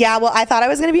 Yeah, well, I thought I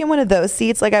was going to be in one of those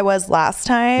seats like I was last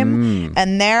time.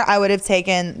 And there I would have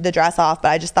taken the dress off, but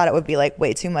I just thought it would be like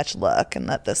way too much look and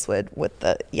that this would with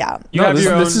the, yeah. You have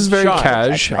your This own is very shot.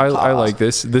 cash. I like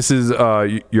this. This is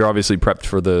you're obviously prepped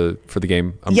for the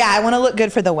game. Yeah, I want to look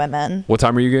good for the women. What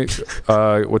time are you guys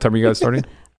starting?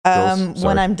 Girls?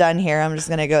 When I'm done here, I'm just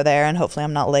going to go there and hopefully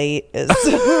I'm not late is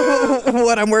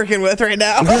what I'm working with right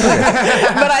now. But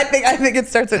I think it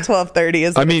starts at 12:30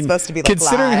 is it's supposed to be like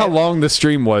considering live. how long the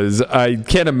stream was, I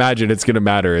can't imagine it's going to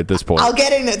matter at this point. I'll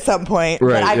get in at some point,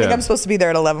 Right, but I think yeah. I'm supposed to be there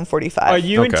at 11:45. Are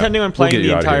you Okay. intending on We'll playing get the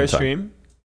you out of here entire in time. stream?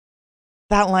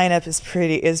 That lineup is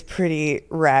pretty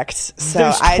wrecked. So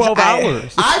There's 12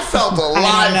 hours. I felt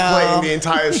alive know. playing the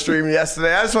entire stream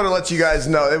yesterday. I just want to let you guys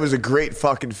know it was a great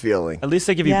fucking feeling. At least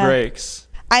they give you Yeah. breaks.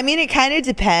 I mean, it kind of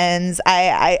depends.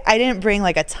 I didn't bring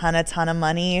like a ton of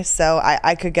money, so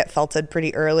I could get felted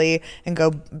pretty early and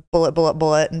go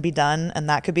bullet and be done, and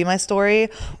that could be my story.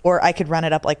 Or I could run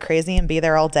it up like crazy and be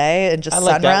there all day and just I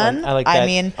like sun that run. one. I like I that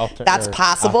mean, alter- that's or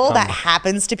possible. outcome. That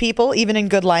happens to people. Even in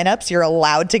good lineups, you're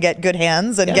allowed to get good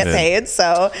hands and get Yeah. paid.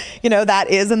 So, that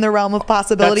is in the realm of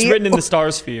possibility. That's written in the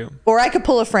stars for you. Or I could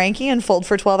pull a Frankie and fold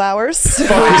for 12 hours. Which,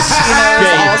 is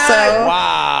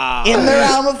also in the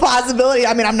realm of possibility.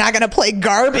 I mean, I'm not going to play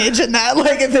garbage in that.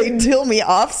 Like, if they deal me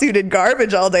off-suited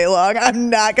garbage all day long, I'm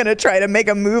not going to try to make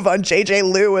a move on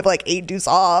JJ Liu with like 8 deuce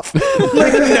off.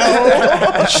 Like,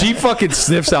 no. She fucking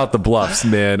sniffs out the bluffs,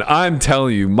 man. I'm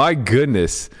telling you, my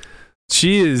goodness.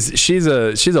 She's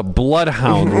a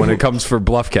bloodhound when it comes for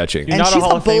bluff catching. You're And not a she's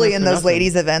Hall a of Famer bully for in those nothing.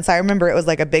 ladies events. I remember it was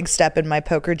like a big step in my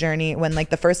poker journey when like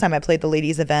the first time I played the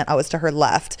ladies event, I was to her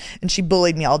left and she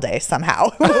bullied me all day somehow.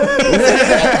 I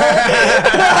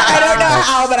don't know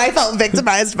how, but I felt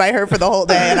victimized by her for the whole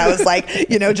day. And I was like,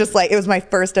 just like it was my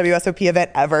first WSOP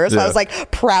event ever. So I Yeah. was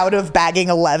like proud of bagging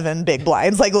 11 big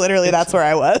blinds. Like literally that's where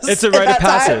I was. It's a at rite of that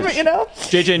time, passage.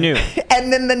 JJ knew.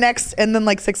 And then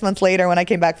like 6 months later when I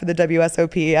came back for the WSOP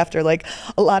after like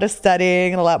a lot of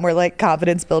studying and a lot more like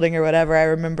confidence building or whatever, I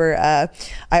remember I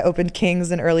opened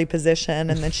kings in early position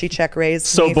and then she check raised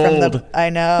So me from bold. the I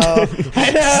know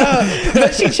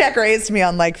but she check raised me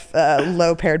on like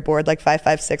low paired board like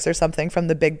 5-5-6 or something from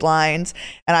the big blind,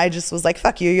 and I just was like,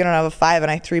 fuck you don't have a 5,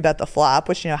 and I 3-bet the flop,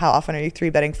 which how often are you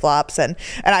 3-betting flops, and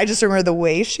I just remember the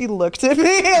way she looked at me,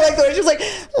 like the way she was like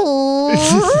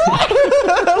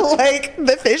like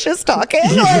the fish is talking,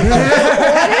 like,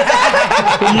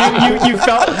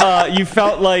 You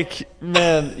felt like,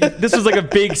 man, this was like a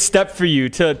big step for you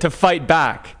to fight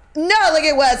back. No, like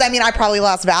it was. I mean, I probably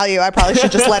lost value. I probably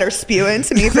should just let her spew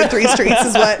into me for 3 streets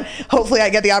is what hopefully I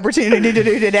get the opportunity to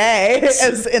do today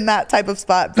is in that type of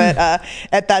spot. But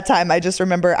at that time, I just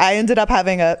remember I ended up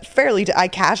having I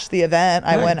cashed the event.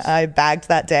 I bagged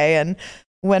that day and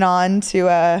went on to,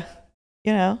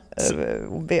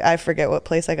 I forget what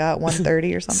place I got,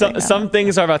 130 or something. Some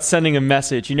things are about sending a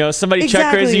message. Somebody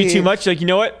check raising you too much. Like, you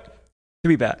know what?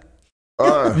 3-bet.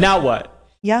 Now what?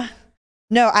 Yeah.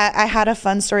 No, I had a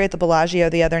fun story at the Bellagio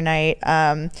the other night.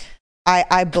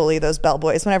 I bully those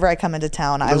bellboys whenever I come into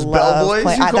town. Those I love bellboys,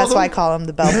 playing. you call That's them? why I call them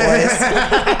the bellboys.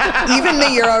 Even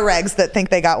the Euro regs that think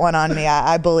they got one on me,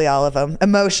 I bully all of them,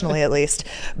 emotionally at least.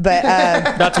 But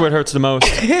That's what hurts the most.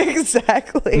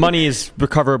 exactly. Money is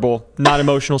recoverable, not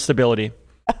emotional stability.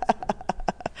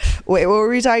 Wait, what were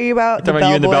we talking about? Talking about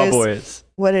you and the bellboys.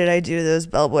 What did I do to those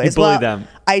bellboys? You bullied them.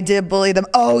 I did bully them.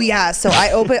 Oh yeah. So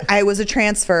I was a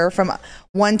transfer from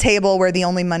one table where the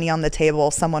only money on the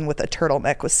table, someone with a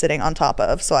turtleneck was sitting on top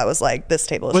of. So I was like, this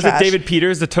table is Was trash. it David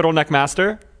Peters, the turtleneck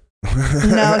master?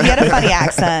 No, he had a funny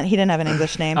accent. He didn't have an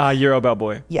English name. Euro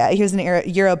bellboy. Yeah, he was an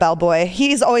Euro bellboy.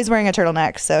 He's always wearing a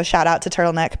turtleneck, so shout out to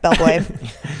turtleneck bellboy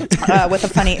with a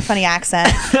funny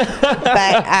accent.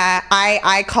 But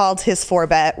I called his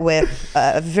 4-bet with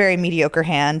a very mediocre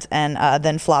hand and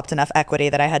then flopped enough equity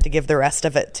that I had to give the rest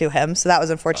of it to him. So that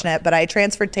was unfortunate. But I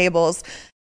transferred tables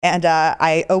and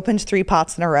I opened 3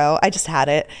 pots in a row. I just had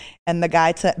it. And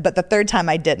but the third time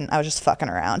I didn't. I was just fucking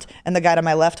around. And the guy to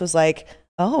my left was like,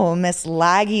 "Oh, Miss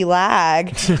Laggy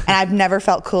Lag." And I've never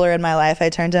felt cooler in my life. I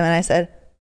turned to him and I said,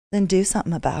 "Then do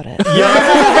something about it."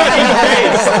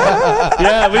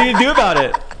 Yeah, what do you do about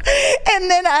it? And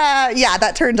then,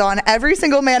 that turned on every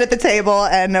single man at the table.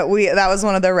 And that was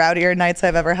one of the rowdier nights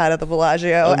I've ever had at the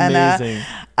Bellagio. Amazing.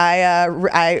 And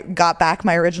I got back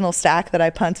my original stack that I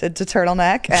punted to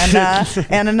turtleneck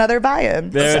and another buy-in.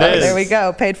 There So it is. there we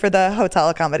go. Paid for the hotel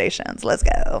accommodations. Let's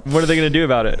go. What are they going to do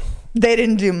about it? They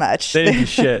didn't do much. They didn't do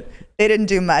shit. They didn't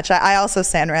do much. I also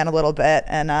sand ran a little bit,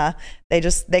 and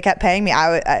they kept paying me.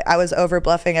 I was over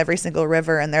bluffing every single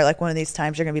river, and they're like, "One of these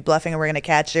times you're gonna be bluffing, and we're gonna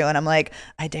catch you." And I'm like,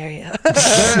 "I dare you."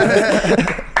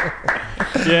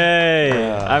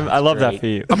 Yay! I love that for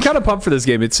you. I'm kind of pumped for this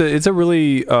game. It's a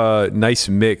really nice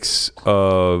mix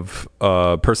of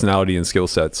personality and skill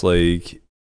sets. Like,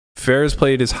 Fair's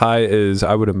played as high as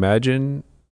I would imagine,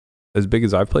 as big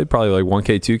as I've played, probably like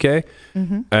 1K, 2K.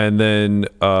 Mm-hmm. And then,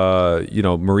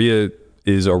 Maria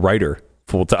is a writer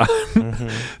full time.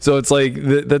 So it's like,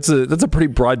 that's a pretty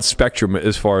broad spectrum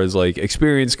as far as like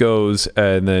experience goes.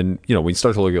 And then, when you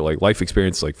start to look at like life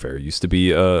experience, like Fair used to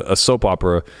be a soap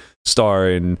opera star,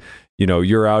 and,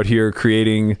 you're out here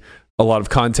creating a lot of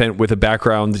content with a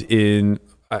background in,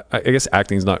 I guess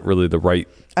acting is not really the right.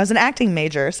 I was an acting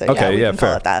major, so Okay, we can fair.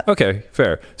 call it that. Okay,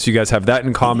 fair. So you guys have that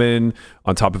in common.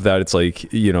 On top of that, it's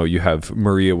like, you have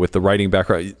Maria with the writing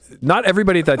background. Not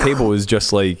everybody at that table is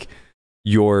just like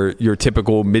your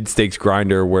typical mid-stakes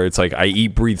grinder where it's like, I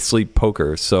eat, breathe, sleep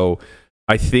poker. So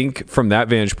I think from that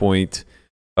vantage point,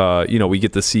 we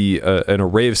get to see an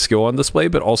array of skill on display,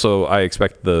 but also I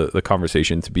expect the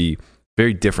conversation to be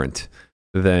very different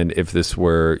than if this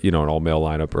were, an all-male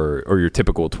lineup or your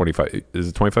typical 25. Is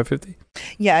it 25-50?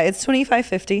 Yeah, it's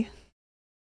 25-50.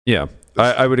 Yeah,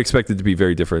 I would expect it to be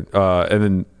very different. And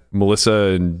then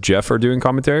Melissa and Jeff are doing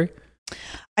commentary.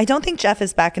 I don't think Jeff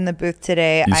is back in the booth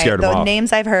today. You scared him the off.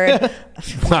 names I've heard.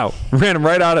 Wow, ran him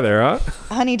right out of there, huh?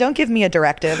 Honey, don't give me a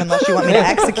directive unless you want me to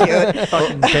execute.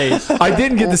 Fucking case. I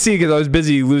didn't get to see because I was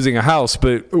busy losing a house.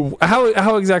 But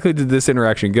how exactly did this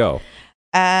interaction go?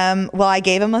 Well, I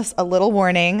gave him a little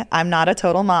warning. I'm not a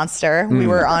total monster. We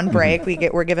were on break.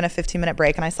 We're given a 15-minute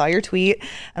break, and I saw your tweet,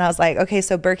 and I was like, okay,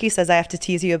 so Berkey says I have to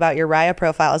tease you about your Raya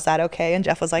profile. Is that okay? And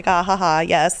Jeff was like, ah, ha, ha,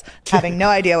 yes, having no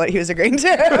idea what he was agreeing to.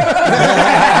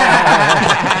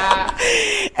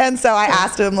 And so I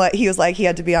asked him what he was like. He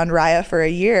had to be on Raya for a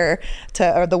year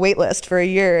or the wait list for a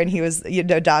year, and he was,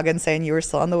 dogging saying you were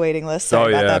still on the waiting list.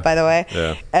 Sorry about that, by the way.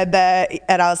 Yeah.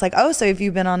 And I was like, oh, so have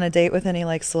you been on a date with any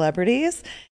like celebrities?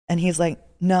 And he's like,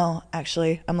 no,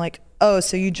 actually. I'm like, oh,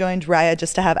 so you joined Raya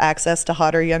just to have access to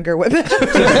hotter, younger women?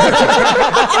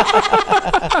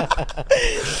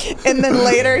 And then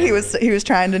later he was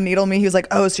trying to needle me. He was like,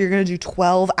 oh, so you're going to do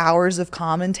 12 hours of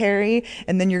commentary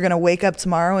and then you're going to wake up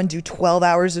tomorrow and do 12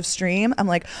 hours of stream? I'm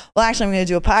like, well, actually, I'm going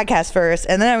to do a podcast first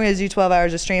and then I'm going to do 12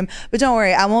 hours of stream. But don't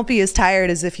worry, I won't be as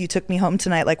tired as if you took me home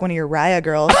tonight like one of your Raya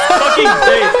girls. Fucking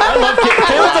great. I love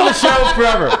Caleb's on the show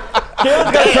forever.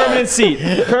 Caleb's got a permanent seat.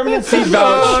 Permanent seat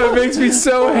vouch. Oh, it makes me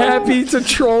so happy to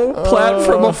troll Platt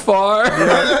from afar.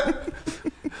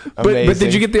 But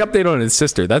did you get the update on his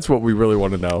sister? That's what we really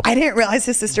want to know. I didn't realize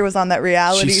his sister was on that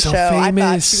reality She's so show. I thought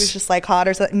famous. she was just like hot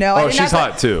or something. No, I didn't she's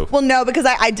have hot too. Well, no, because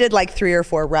I did like 3 or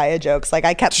 4 Raya jokes. Like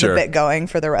I kept Sure. the bit going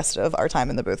for the rest of our time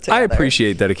in the booth together. I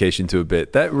appreciate dedication to a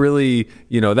bit. That really,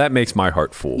 that makes my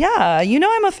heart full. Yeah,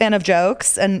 I'm a fan of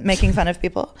jokes and making fun of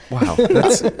people. Wow.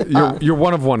 You're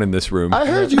one of one in this room. I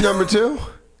heard you, number 2.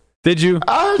 Did you?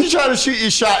 I heard you trying to shoot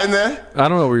your shot in there. I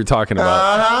don't know what you're talking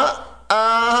about.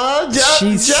 Jeff,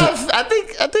 She's- Jeff, I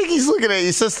think he's looking at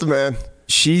your sister, man.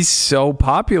 She's so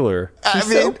popular. I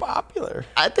She's so mean, popular.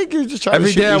 I think you're just trying to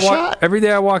shoot your shot. Every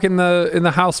day I walk in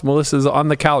the house, Melissa's on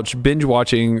the couch binge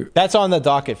watching. That's on the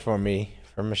docket for me,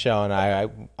 for Michelle and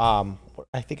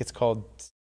I think it's called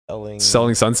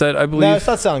Selling Sunset, I believe. No, it's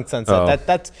not Selling Sunset. Oh.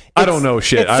 That's. I don't know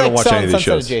shit. I don't watch any of these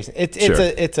shows. Adjacent. It's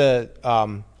Sure.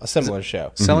 a similar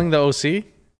show. Selling the OC?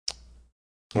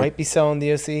 Might be Selling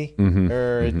the OC,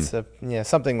 or it's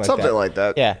something like that. Something like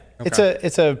that. Yeah, Okay.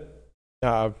 it's a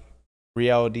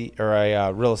reality or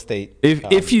a real estate.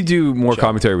 If you do more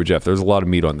commentary with Jeff, there's a lot of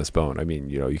meat on this bone. I mean,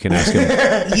 you can ask him.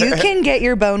 You can get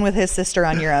your bone with his sister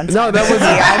on your own time. No, that was-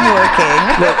 I'm working.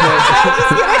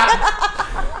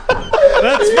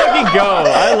 Let's fucking go.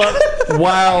 I love.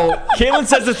 Wow. Caitlin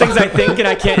says the things I think and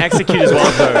I can't execute as well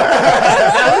as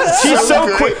her. She's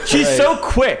so quick. She's so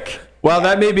quick. Well,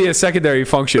 that may be a secondary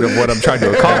function of what I'm trying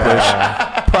to accomplish.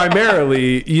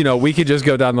 Primarily, we could just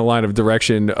go down the line of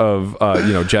direction of,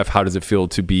 Jeff, how does it feel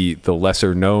to be the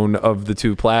lesser known of the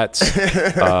two Platts?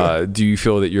 Do you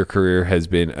feel that your career has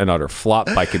been an utter flop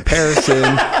by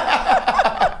comparison?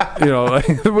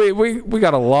 We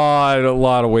got a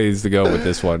lot of ways to go with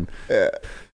this one.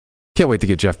 Can't wait to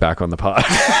get Jeff back on the pod.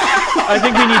 I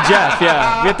think we need Jeff.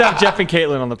 Yeah, we have to have Jeff and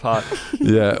Caitlin on the pod.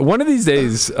 Yeah, one of these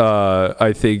days,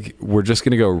 I think we're just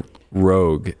gonna go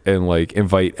rogue and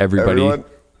invite everybody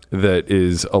that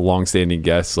is a long-standing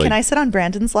guest. Can I sit on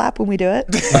Brandon's lap when we do it?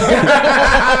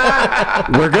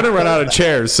 We're gonna run out of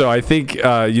chairs, so I think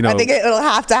I think it'll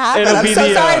have to happen. It'll I'm be so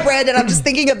the, sorry, Brandon. I'm just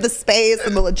thinking of the space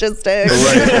and the logistics.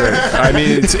 Right. I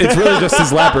mean, it's really just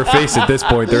his lap or face at this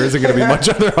point. There isn't gonna be much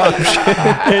other option.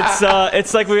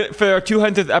 It's like for our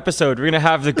 200th episode, we're gonna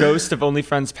have the ghost of Only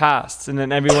Friends Past, and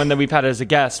then everyone that we've had as a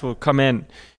guest will come in.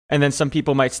 And then some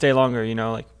people might stay longer,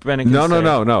 like Brennan can stay.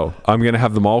 No. I'm going to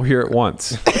have them all here at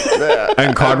once.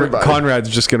 And Conrad's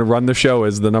just going to run the show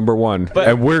as the number one.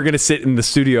 And we're going to sit in the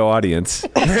studio audience.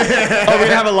 We're going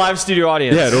to have a live studio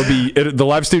audience. Yeah, the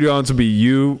live studio audience will be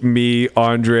you, me,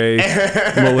 Andre,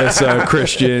 Melissa,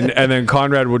 Christian, and then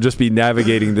Conrad will just be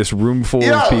navigating this room full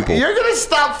of people. You're going to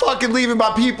stop fucking leaving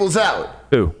my peoples out.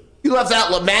 Who? You left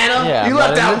out LaManna. Yeah, you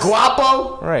left out this-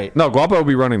 Guapo. Right. No, Guapo will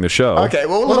be running the show. Okay,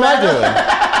 well, What am I doing?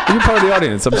 You're part of the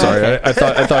audience. I'm sorry. I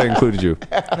thought I included you.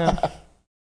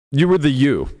 You were the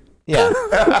you. Yeah.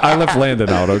 I left Landon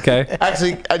out, okay?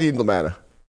 Actually, I need LaManna.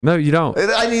 No, you don't.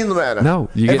 I need LaManna. No,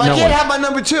 you get If I no can't one. have my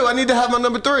number 2, I need to have my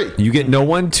number 3. You get no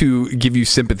one to give you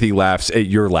sympathy laughs at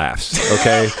your laughs,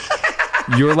 okay?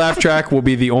 Your laugh track will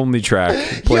be the only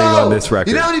track playing on this record.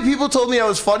 You know how many people told me I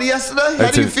was funny yesterday?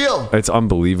 How do you feel? It's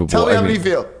unbelievable. Tell me how you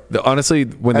feel. Honestly,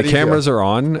 when How the do you cameras are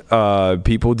on,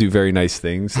 people do very nice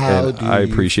things, How and do I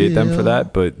you appreciate them for feel?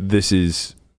 that, but this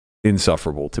is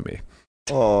insufferable to me.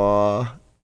 Aw.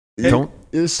 Don't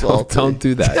You're salty. don't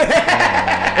do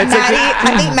that.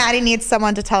 I think Maddie needs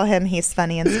someone to tell him he's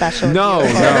funny and special. and No,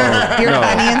 beautiful. no, You're no.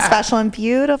 funny and special and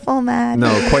beautiful, Maddie.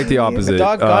 No, quite the opposite.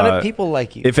 Doggone it, people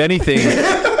like you. If anything,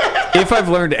 if I've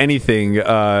learned anything,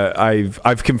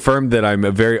 I've confirmed that I'm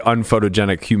a very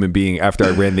unphotogenic human being after I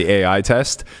ran the AI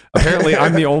test. Apparently,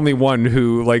 I'm the only one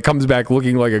who comes back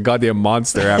looking like a goddamn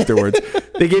monster afterwards.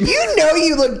 They gave me. You know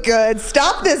you look good.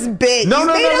 Stop this bit. No, you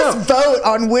no, made no, us vote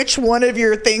on which one of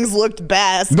your things looked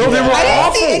best. No, they were I didn't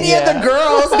awful. see any of the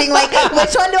girls being like,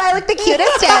 which one do I look the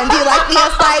cutest in? Do you like me as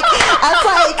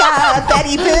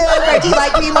Betty Boop, or do you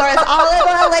like me more as Olive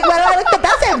Oil? What do I look the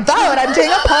best in? Vote. I'm doing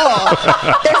a poll.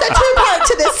 There's a 2-part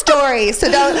to this story, so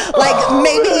don't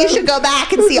maybe you should go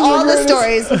back and see all the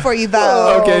stories before you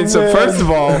vote. Okay, so first of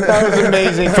all, That was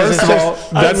amazing. First of all,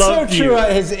 that's so love true. you.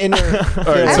 His inner. all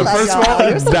right. I So love first of y'all. all,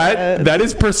 You're so good. that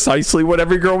is precisely what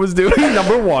every girl was doing.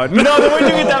 Number one. No, they weren't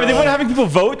doing it that way. They weren't having people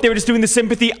vote. They were just doing the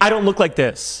sympathy. I don't look like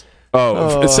this.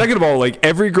 Second of all,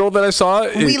 every girl that I saw,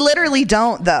 We literally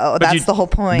don't, though. That's you- the whole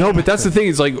point. no, but that's the thing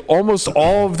is almost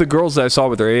all of the girls that I saw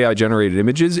with their AI generated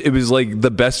images, it was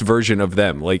the best version of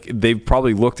them. They've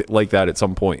probably looked like that at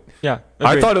some point. Yeah,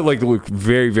 I agreed. thought it looked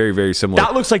very, very, very similar.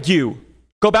 That looks like you.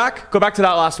 Go back to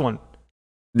that last one.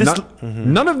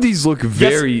 None of these look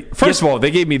very. First of all,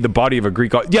 they gave me the body of a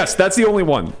Greek god. Yes, that's the only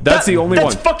one. That's the only one.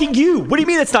 That's fucking you. What do you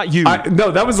mean that's not you?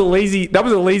 No, that was a lazy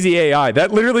AI.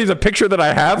 That literally is a picture that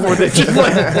I have where they just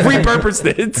repurposed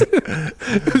it.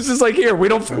 It was just here,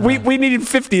 we needed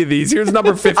 50 of these. Here's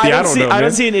number 50. I don't know. I don't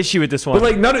man. see an issue with this one.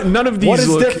 But none of these What is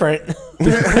look different?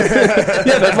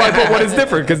 Yeah, that's why I put what is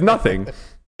different, because nothing.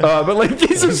 But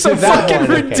these are so That fucking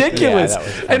one, okay. ridiculous. Yeah, that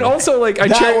was funny. And also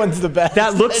That one's the best.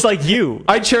 that looks like you.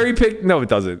 I cherry picked. No, it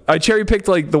doesn't. I cherry picked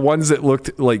the ones that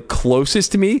looked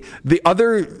closest to me. The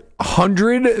other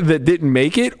 100 that didn't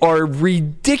make it are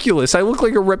ridiculous. I look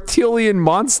like a reptilian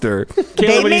monster. Kayla,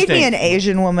 They what do you made me think? an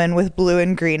Asian woman with blue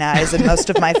and green eyes in most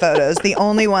of my photos. The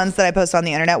only ones that I post on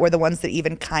the internet were the ones that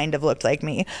even kind of looked like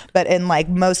me. But in like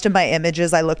most of my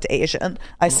images, I looked Asian.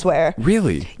 I swear.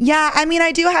 Really? Yeah, I mean,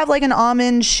 I do have like an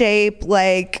almond shape,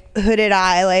 like hooded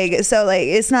eye, like so. Like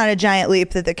it's not a giant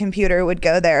leap that the computer would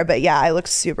go there. But yeah, I look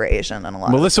super Asian in a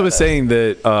lot. Melissa of was saying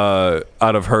that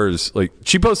out of hers, like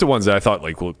she posted ones that I thought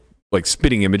looked like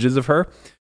spitting images of her.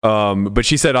 But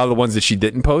she said out of the ones that she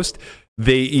didn't post,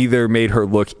 they either made her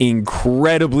look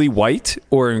incredibly white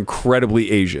or incredibly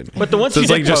Asian. But the ones so she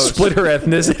it's did like just post, split her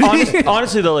ethnicity.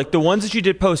 honestly though, like the ones that you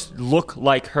did post look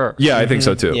like her. Yeah, I think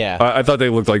so too. Yeah. I thought they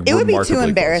looked like It would be too remarkably close.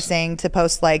 embarrassing to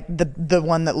post like the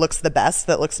one that looks the best,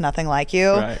 that looks nothing like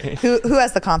you. Right. Who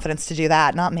has the confidence to do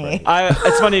that? Not me.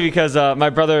 It's funny because my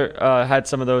brother had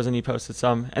some of those and he posted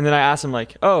some, and then I asked him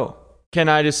like, "Oh, can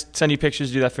I just send you pictures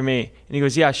to do that for me?" And he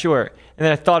goes, "Yeah, sure." And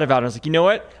then I thought about it. I was like, you know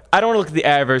what? I don't want to look at the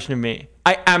AI version of me.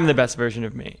 I am the best version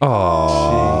of me.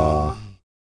 Oh,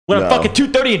 When I'm No. fucking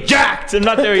 230 and jacked. I'm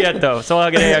not there yet though, so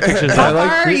I'll get AI pictures. How like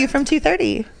far are you from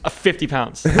 230? 50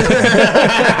 pounds. You're still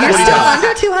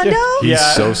under 200?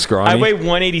 he's so scrawny. I weigh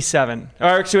 187. Or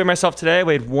I actually weighed myself today. I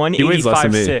weighed He weighs less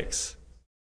than me. 185.6.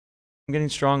 I'm getting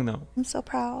strong though. I'm so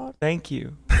proud. Thank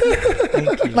you.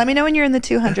 Thank you. Let me know when you're in the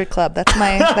 200 club. That's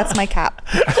my cap.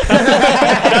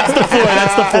 That's the floor.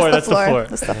 That's the floor. That's the floor.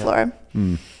 That's the floor.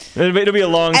 It'll be a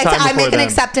long time I before make an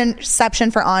then.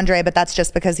 exception for Andre, but that's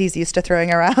just because he's used to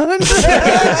throwing around.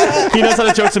 He knows how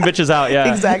to choke some bitches out.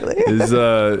 Yeah. Exactly.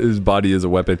 his body is a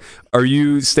weapon. Are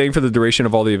you staying for the duration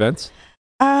of all the events?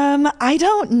 I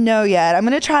don't know yet. I'm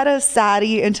gonna try to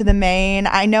Sadie into the main.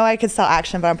 I know I could sell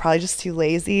action, but I'm probably just too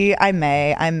lazy. I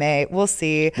may. We'll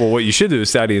see. Well, what you should do is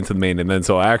Sadie into the main and then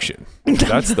sell action.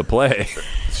 That's the play.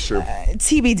 Sure.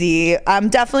 TBD. I'm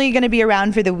definitely going to be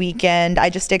around for the weekend. I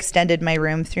just extended my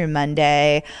room through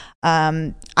Monday.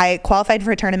 I qualified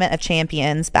for a tournament of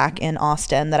champions back in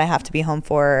Austin that I have to be home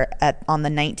for on the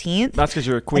 19th. That's because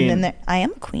you're a queen. And then I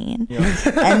am a queen.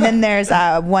 And then there's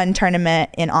one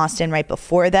tournament in Austin right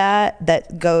before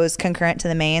that goes concurrent to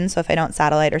the main. So if I don't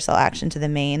satellite or sell action to the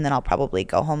main, then I'll probably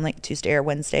go home like Tuesday or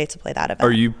Wednesday to play that event.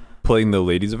 Are you playing the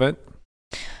ladies event?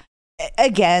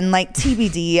 Again, like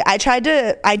TBD.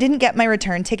 I didn't get my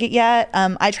return ticket yet.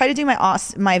 I try to do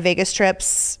my Vegas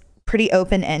trips pretty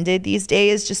open-ended these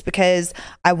days just because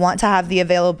I want to have the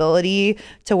availability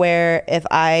to where if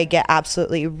I get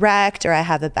absolutely wrecked or I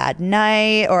have a bad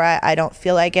night or I don't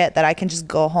feel like it, that I can just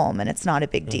go home and it's not a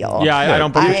big deal. Yeah, I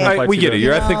don't believe in We get it.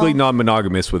 You're You know? ethically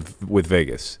non-monogamous with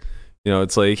Vegas. You know,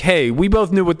 it's like, hey, we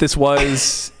both knew what this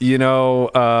was. You know,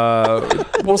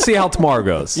 we'll see how tomorrow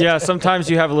goes. Yeah, sometimes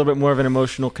you have a little bit more of an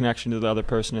emotional connection to the other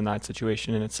person in that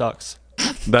situation, and it sucks.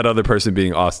 That other person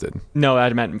being Austin. No,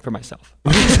 I meant for myself.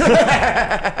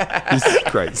 Jesus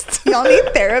Christ. Y'all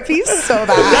need therapy so bad.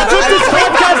 That's what this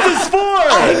podcast is for.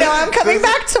 I know I'm coming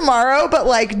back tomorrow, but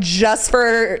like just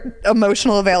for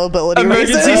emotional availability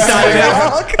Emergency reasons.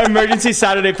 Saturday, emergency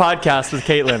Saturday podcast with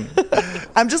Caitlin.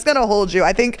 I'm just gonna hold you.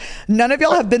 I think none of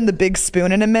y'all have been the big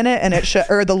spoon in a minute, and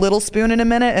or the little spoon in a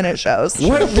minute, and it shows.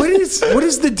 What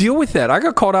is the deal with that? I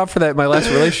got called out for that in my last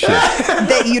relationship.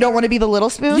 That you don't want to be the little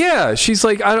spoon? Yeah, she's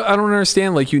like, I don't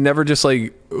understand. Like, you never just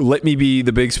like let me be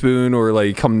the big spoon or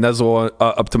like come nuzzle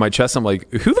up to my chest. I'm like,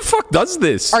 who the fuck does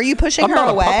this? Are you pushing I'm her not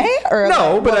a away? puppy. Or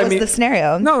No, like, but what I was mean, the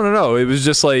scenario? No. It was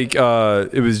just like,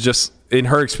 it was just in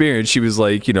her experience. She was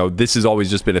like, you know, this has always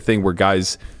just been a thing where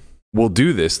guys will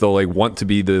do this. They'll like want to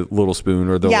be the little spoon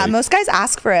or they'll Yeah, like, most guys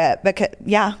ask for it because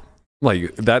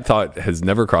like that thought has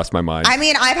never crossed my mind. I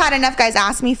mean, I've had enough guys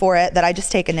ask me for it that I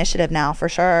just take initiative now for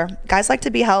sure. Guys like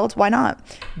to be held. Why not?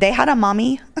 They had a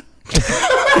mommy.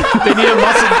 They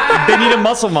need a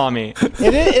muscle mommy.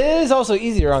 It is also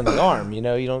easier on the arm. You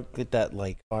know, you don't get that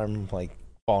like arm like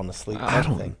falling asleep kind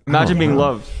of thing. Imagine being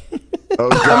loved. Oh,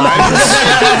 God.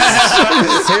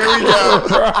 Here we go.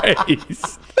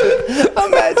 Christ.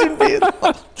 Imagine being.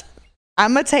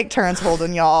 I'm gonna take turns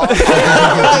holding y'all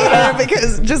later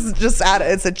because just add it.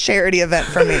 It's a charity event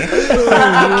for me.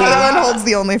 Caitlin holds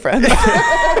the only friend.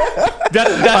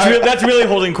 That's really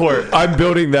holding court. I'm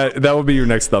building that. That will be your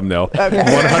next thumbnail. Okay.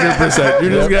 100%.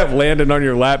 You're just gonna have Landon on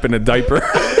your lap in a diaper,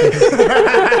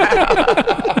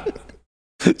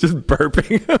 just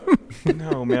burping him.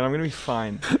 No, man, I'm gonna be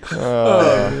fine.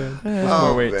 Oh,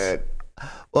 more weights. man.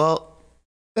 Well,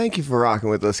 thank you for rocking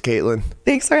with us, Caitlin.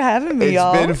 Thanks for having me, It's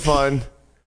y'all. been fun.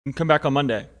 You can come back on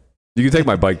Monday. You can take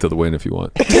my bike to the win if you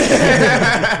want.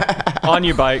 On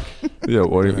your bike. Yeah,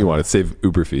 what do you want to save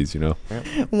Uber fees?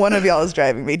 One of y'all is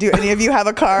driving me. Do any of you have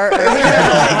a car?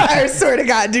 I swear to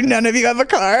God, do none of you have a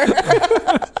car?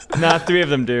 Nah, 3 of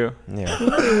them do.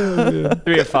 Yeah.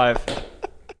 3 of 5.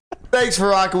 Thanks for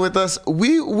rocking with us.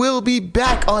 We will be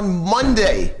back on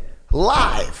Monday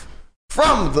live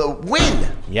from the Win.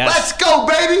 Yes. Let's go,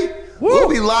 baby. We'll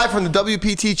be live from the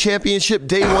WPT Championship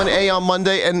Day 1A on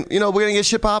Monday, and we're gonna get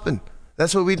shit popping.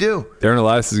 That's what we do. Darren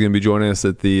Elias is going to be joining us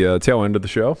at the tail end of the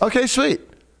show. Okay, sweet.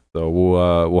 So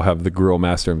we'll have the grill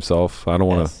master himself. I don't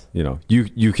want to,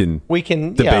 you can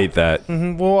debate that.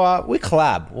 Mm-hmm. We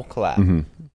collab. We'll collab. Mm-hmm.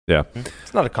 Yeah.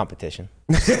 It's not a competition.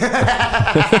 Does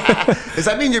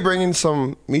that mean you're bringing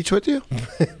some meats with you?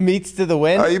 Meats to the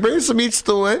win? Are you bringing some meats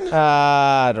to the win?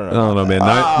 I don't know. I don't know, man.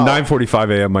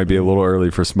 9:45 a.m. might be a little early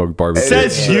for smoked barbecue.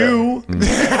 Says you.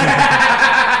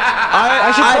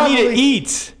 I need to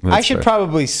eat. I should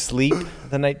probably sleep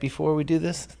the night before we do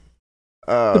this.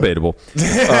 Debatable.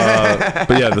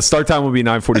 But yeah, the start time will be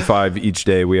 9:45 each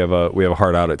day. We have a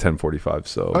hard out at 10:45.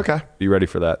 So Okay. Be ready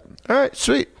for that. All right,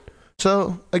 sweet.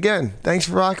 So again, thanks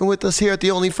for rocking with us here at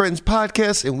the Only Friends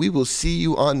podcast, and we will see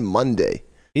you on Monday.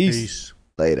 Peace.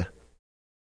 Later.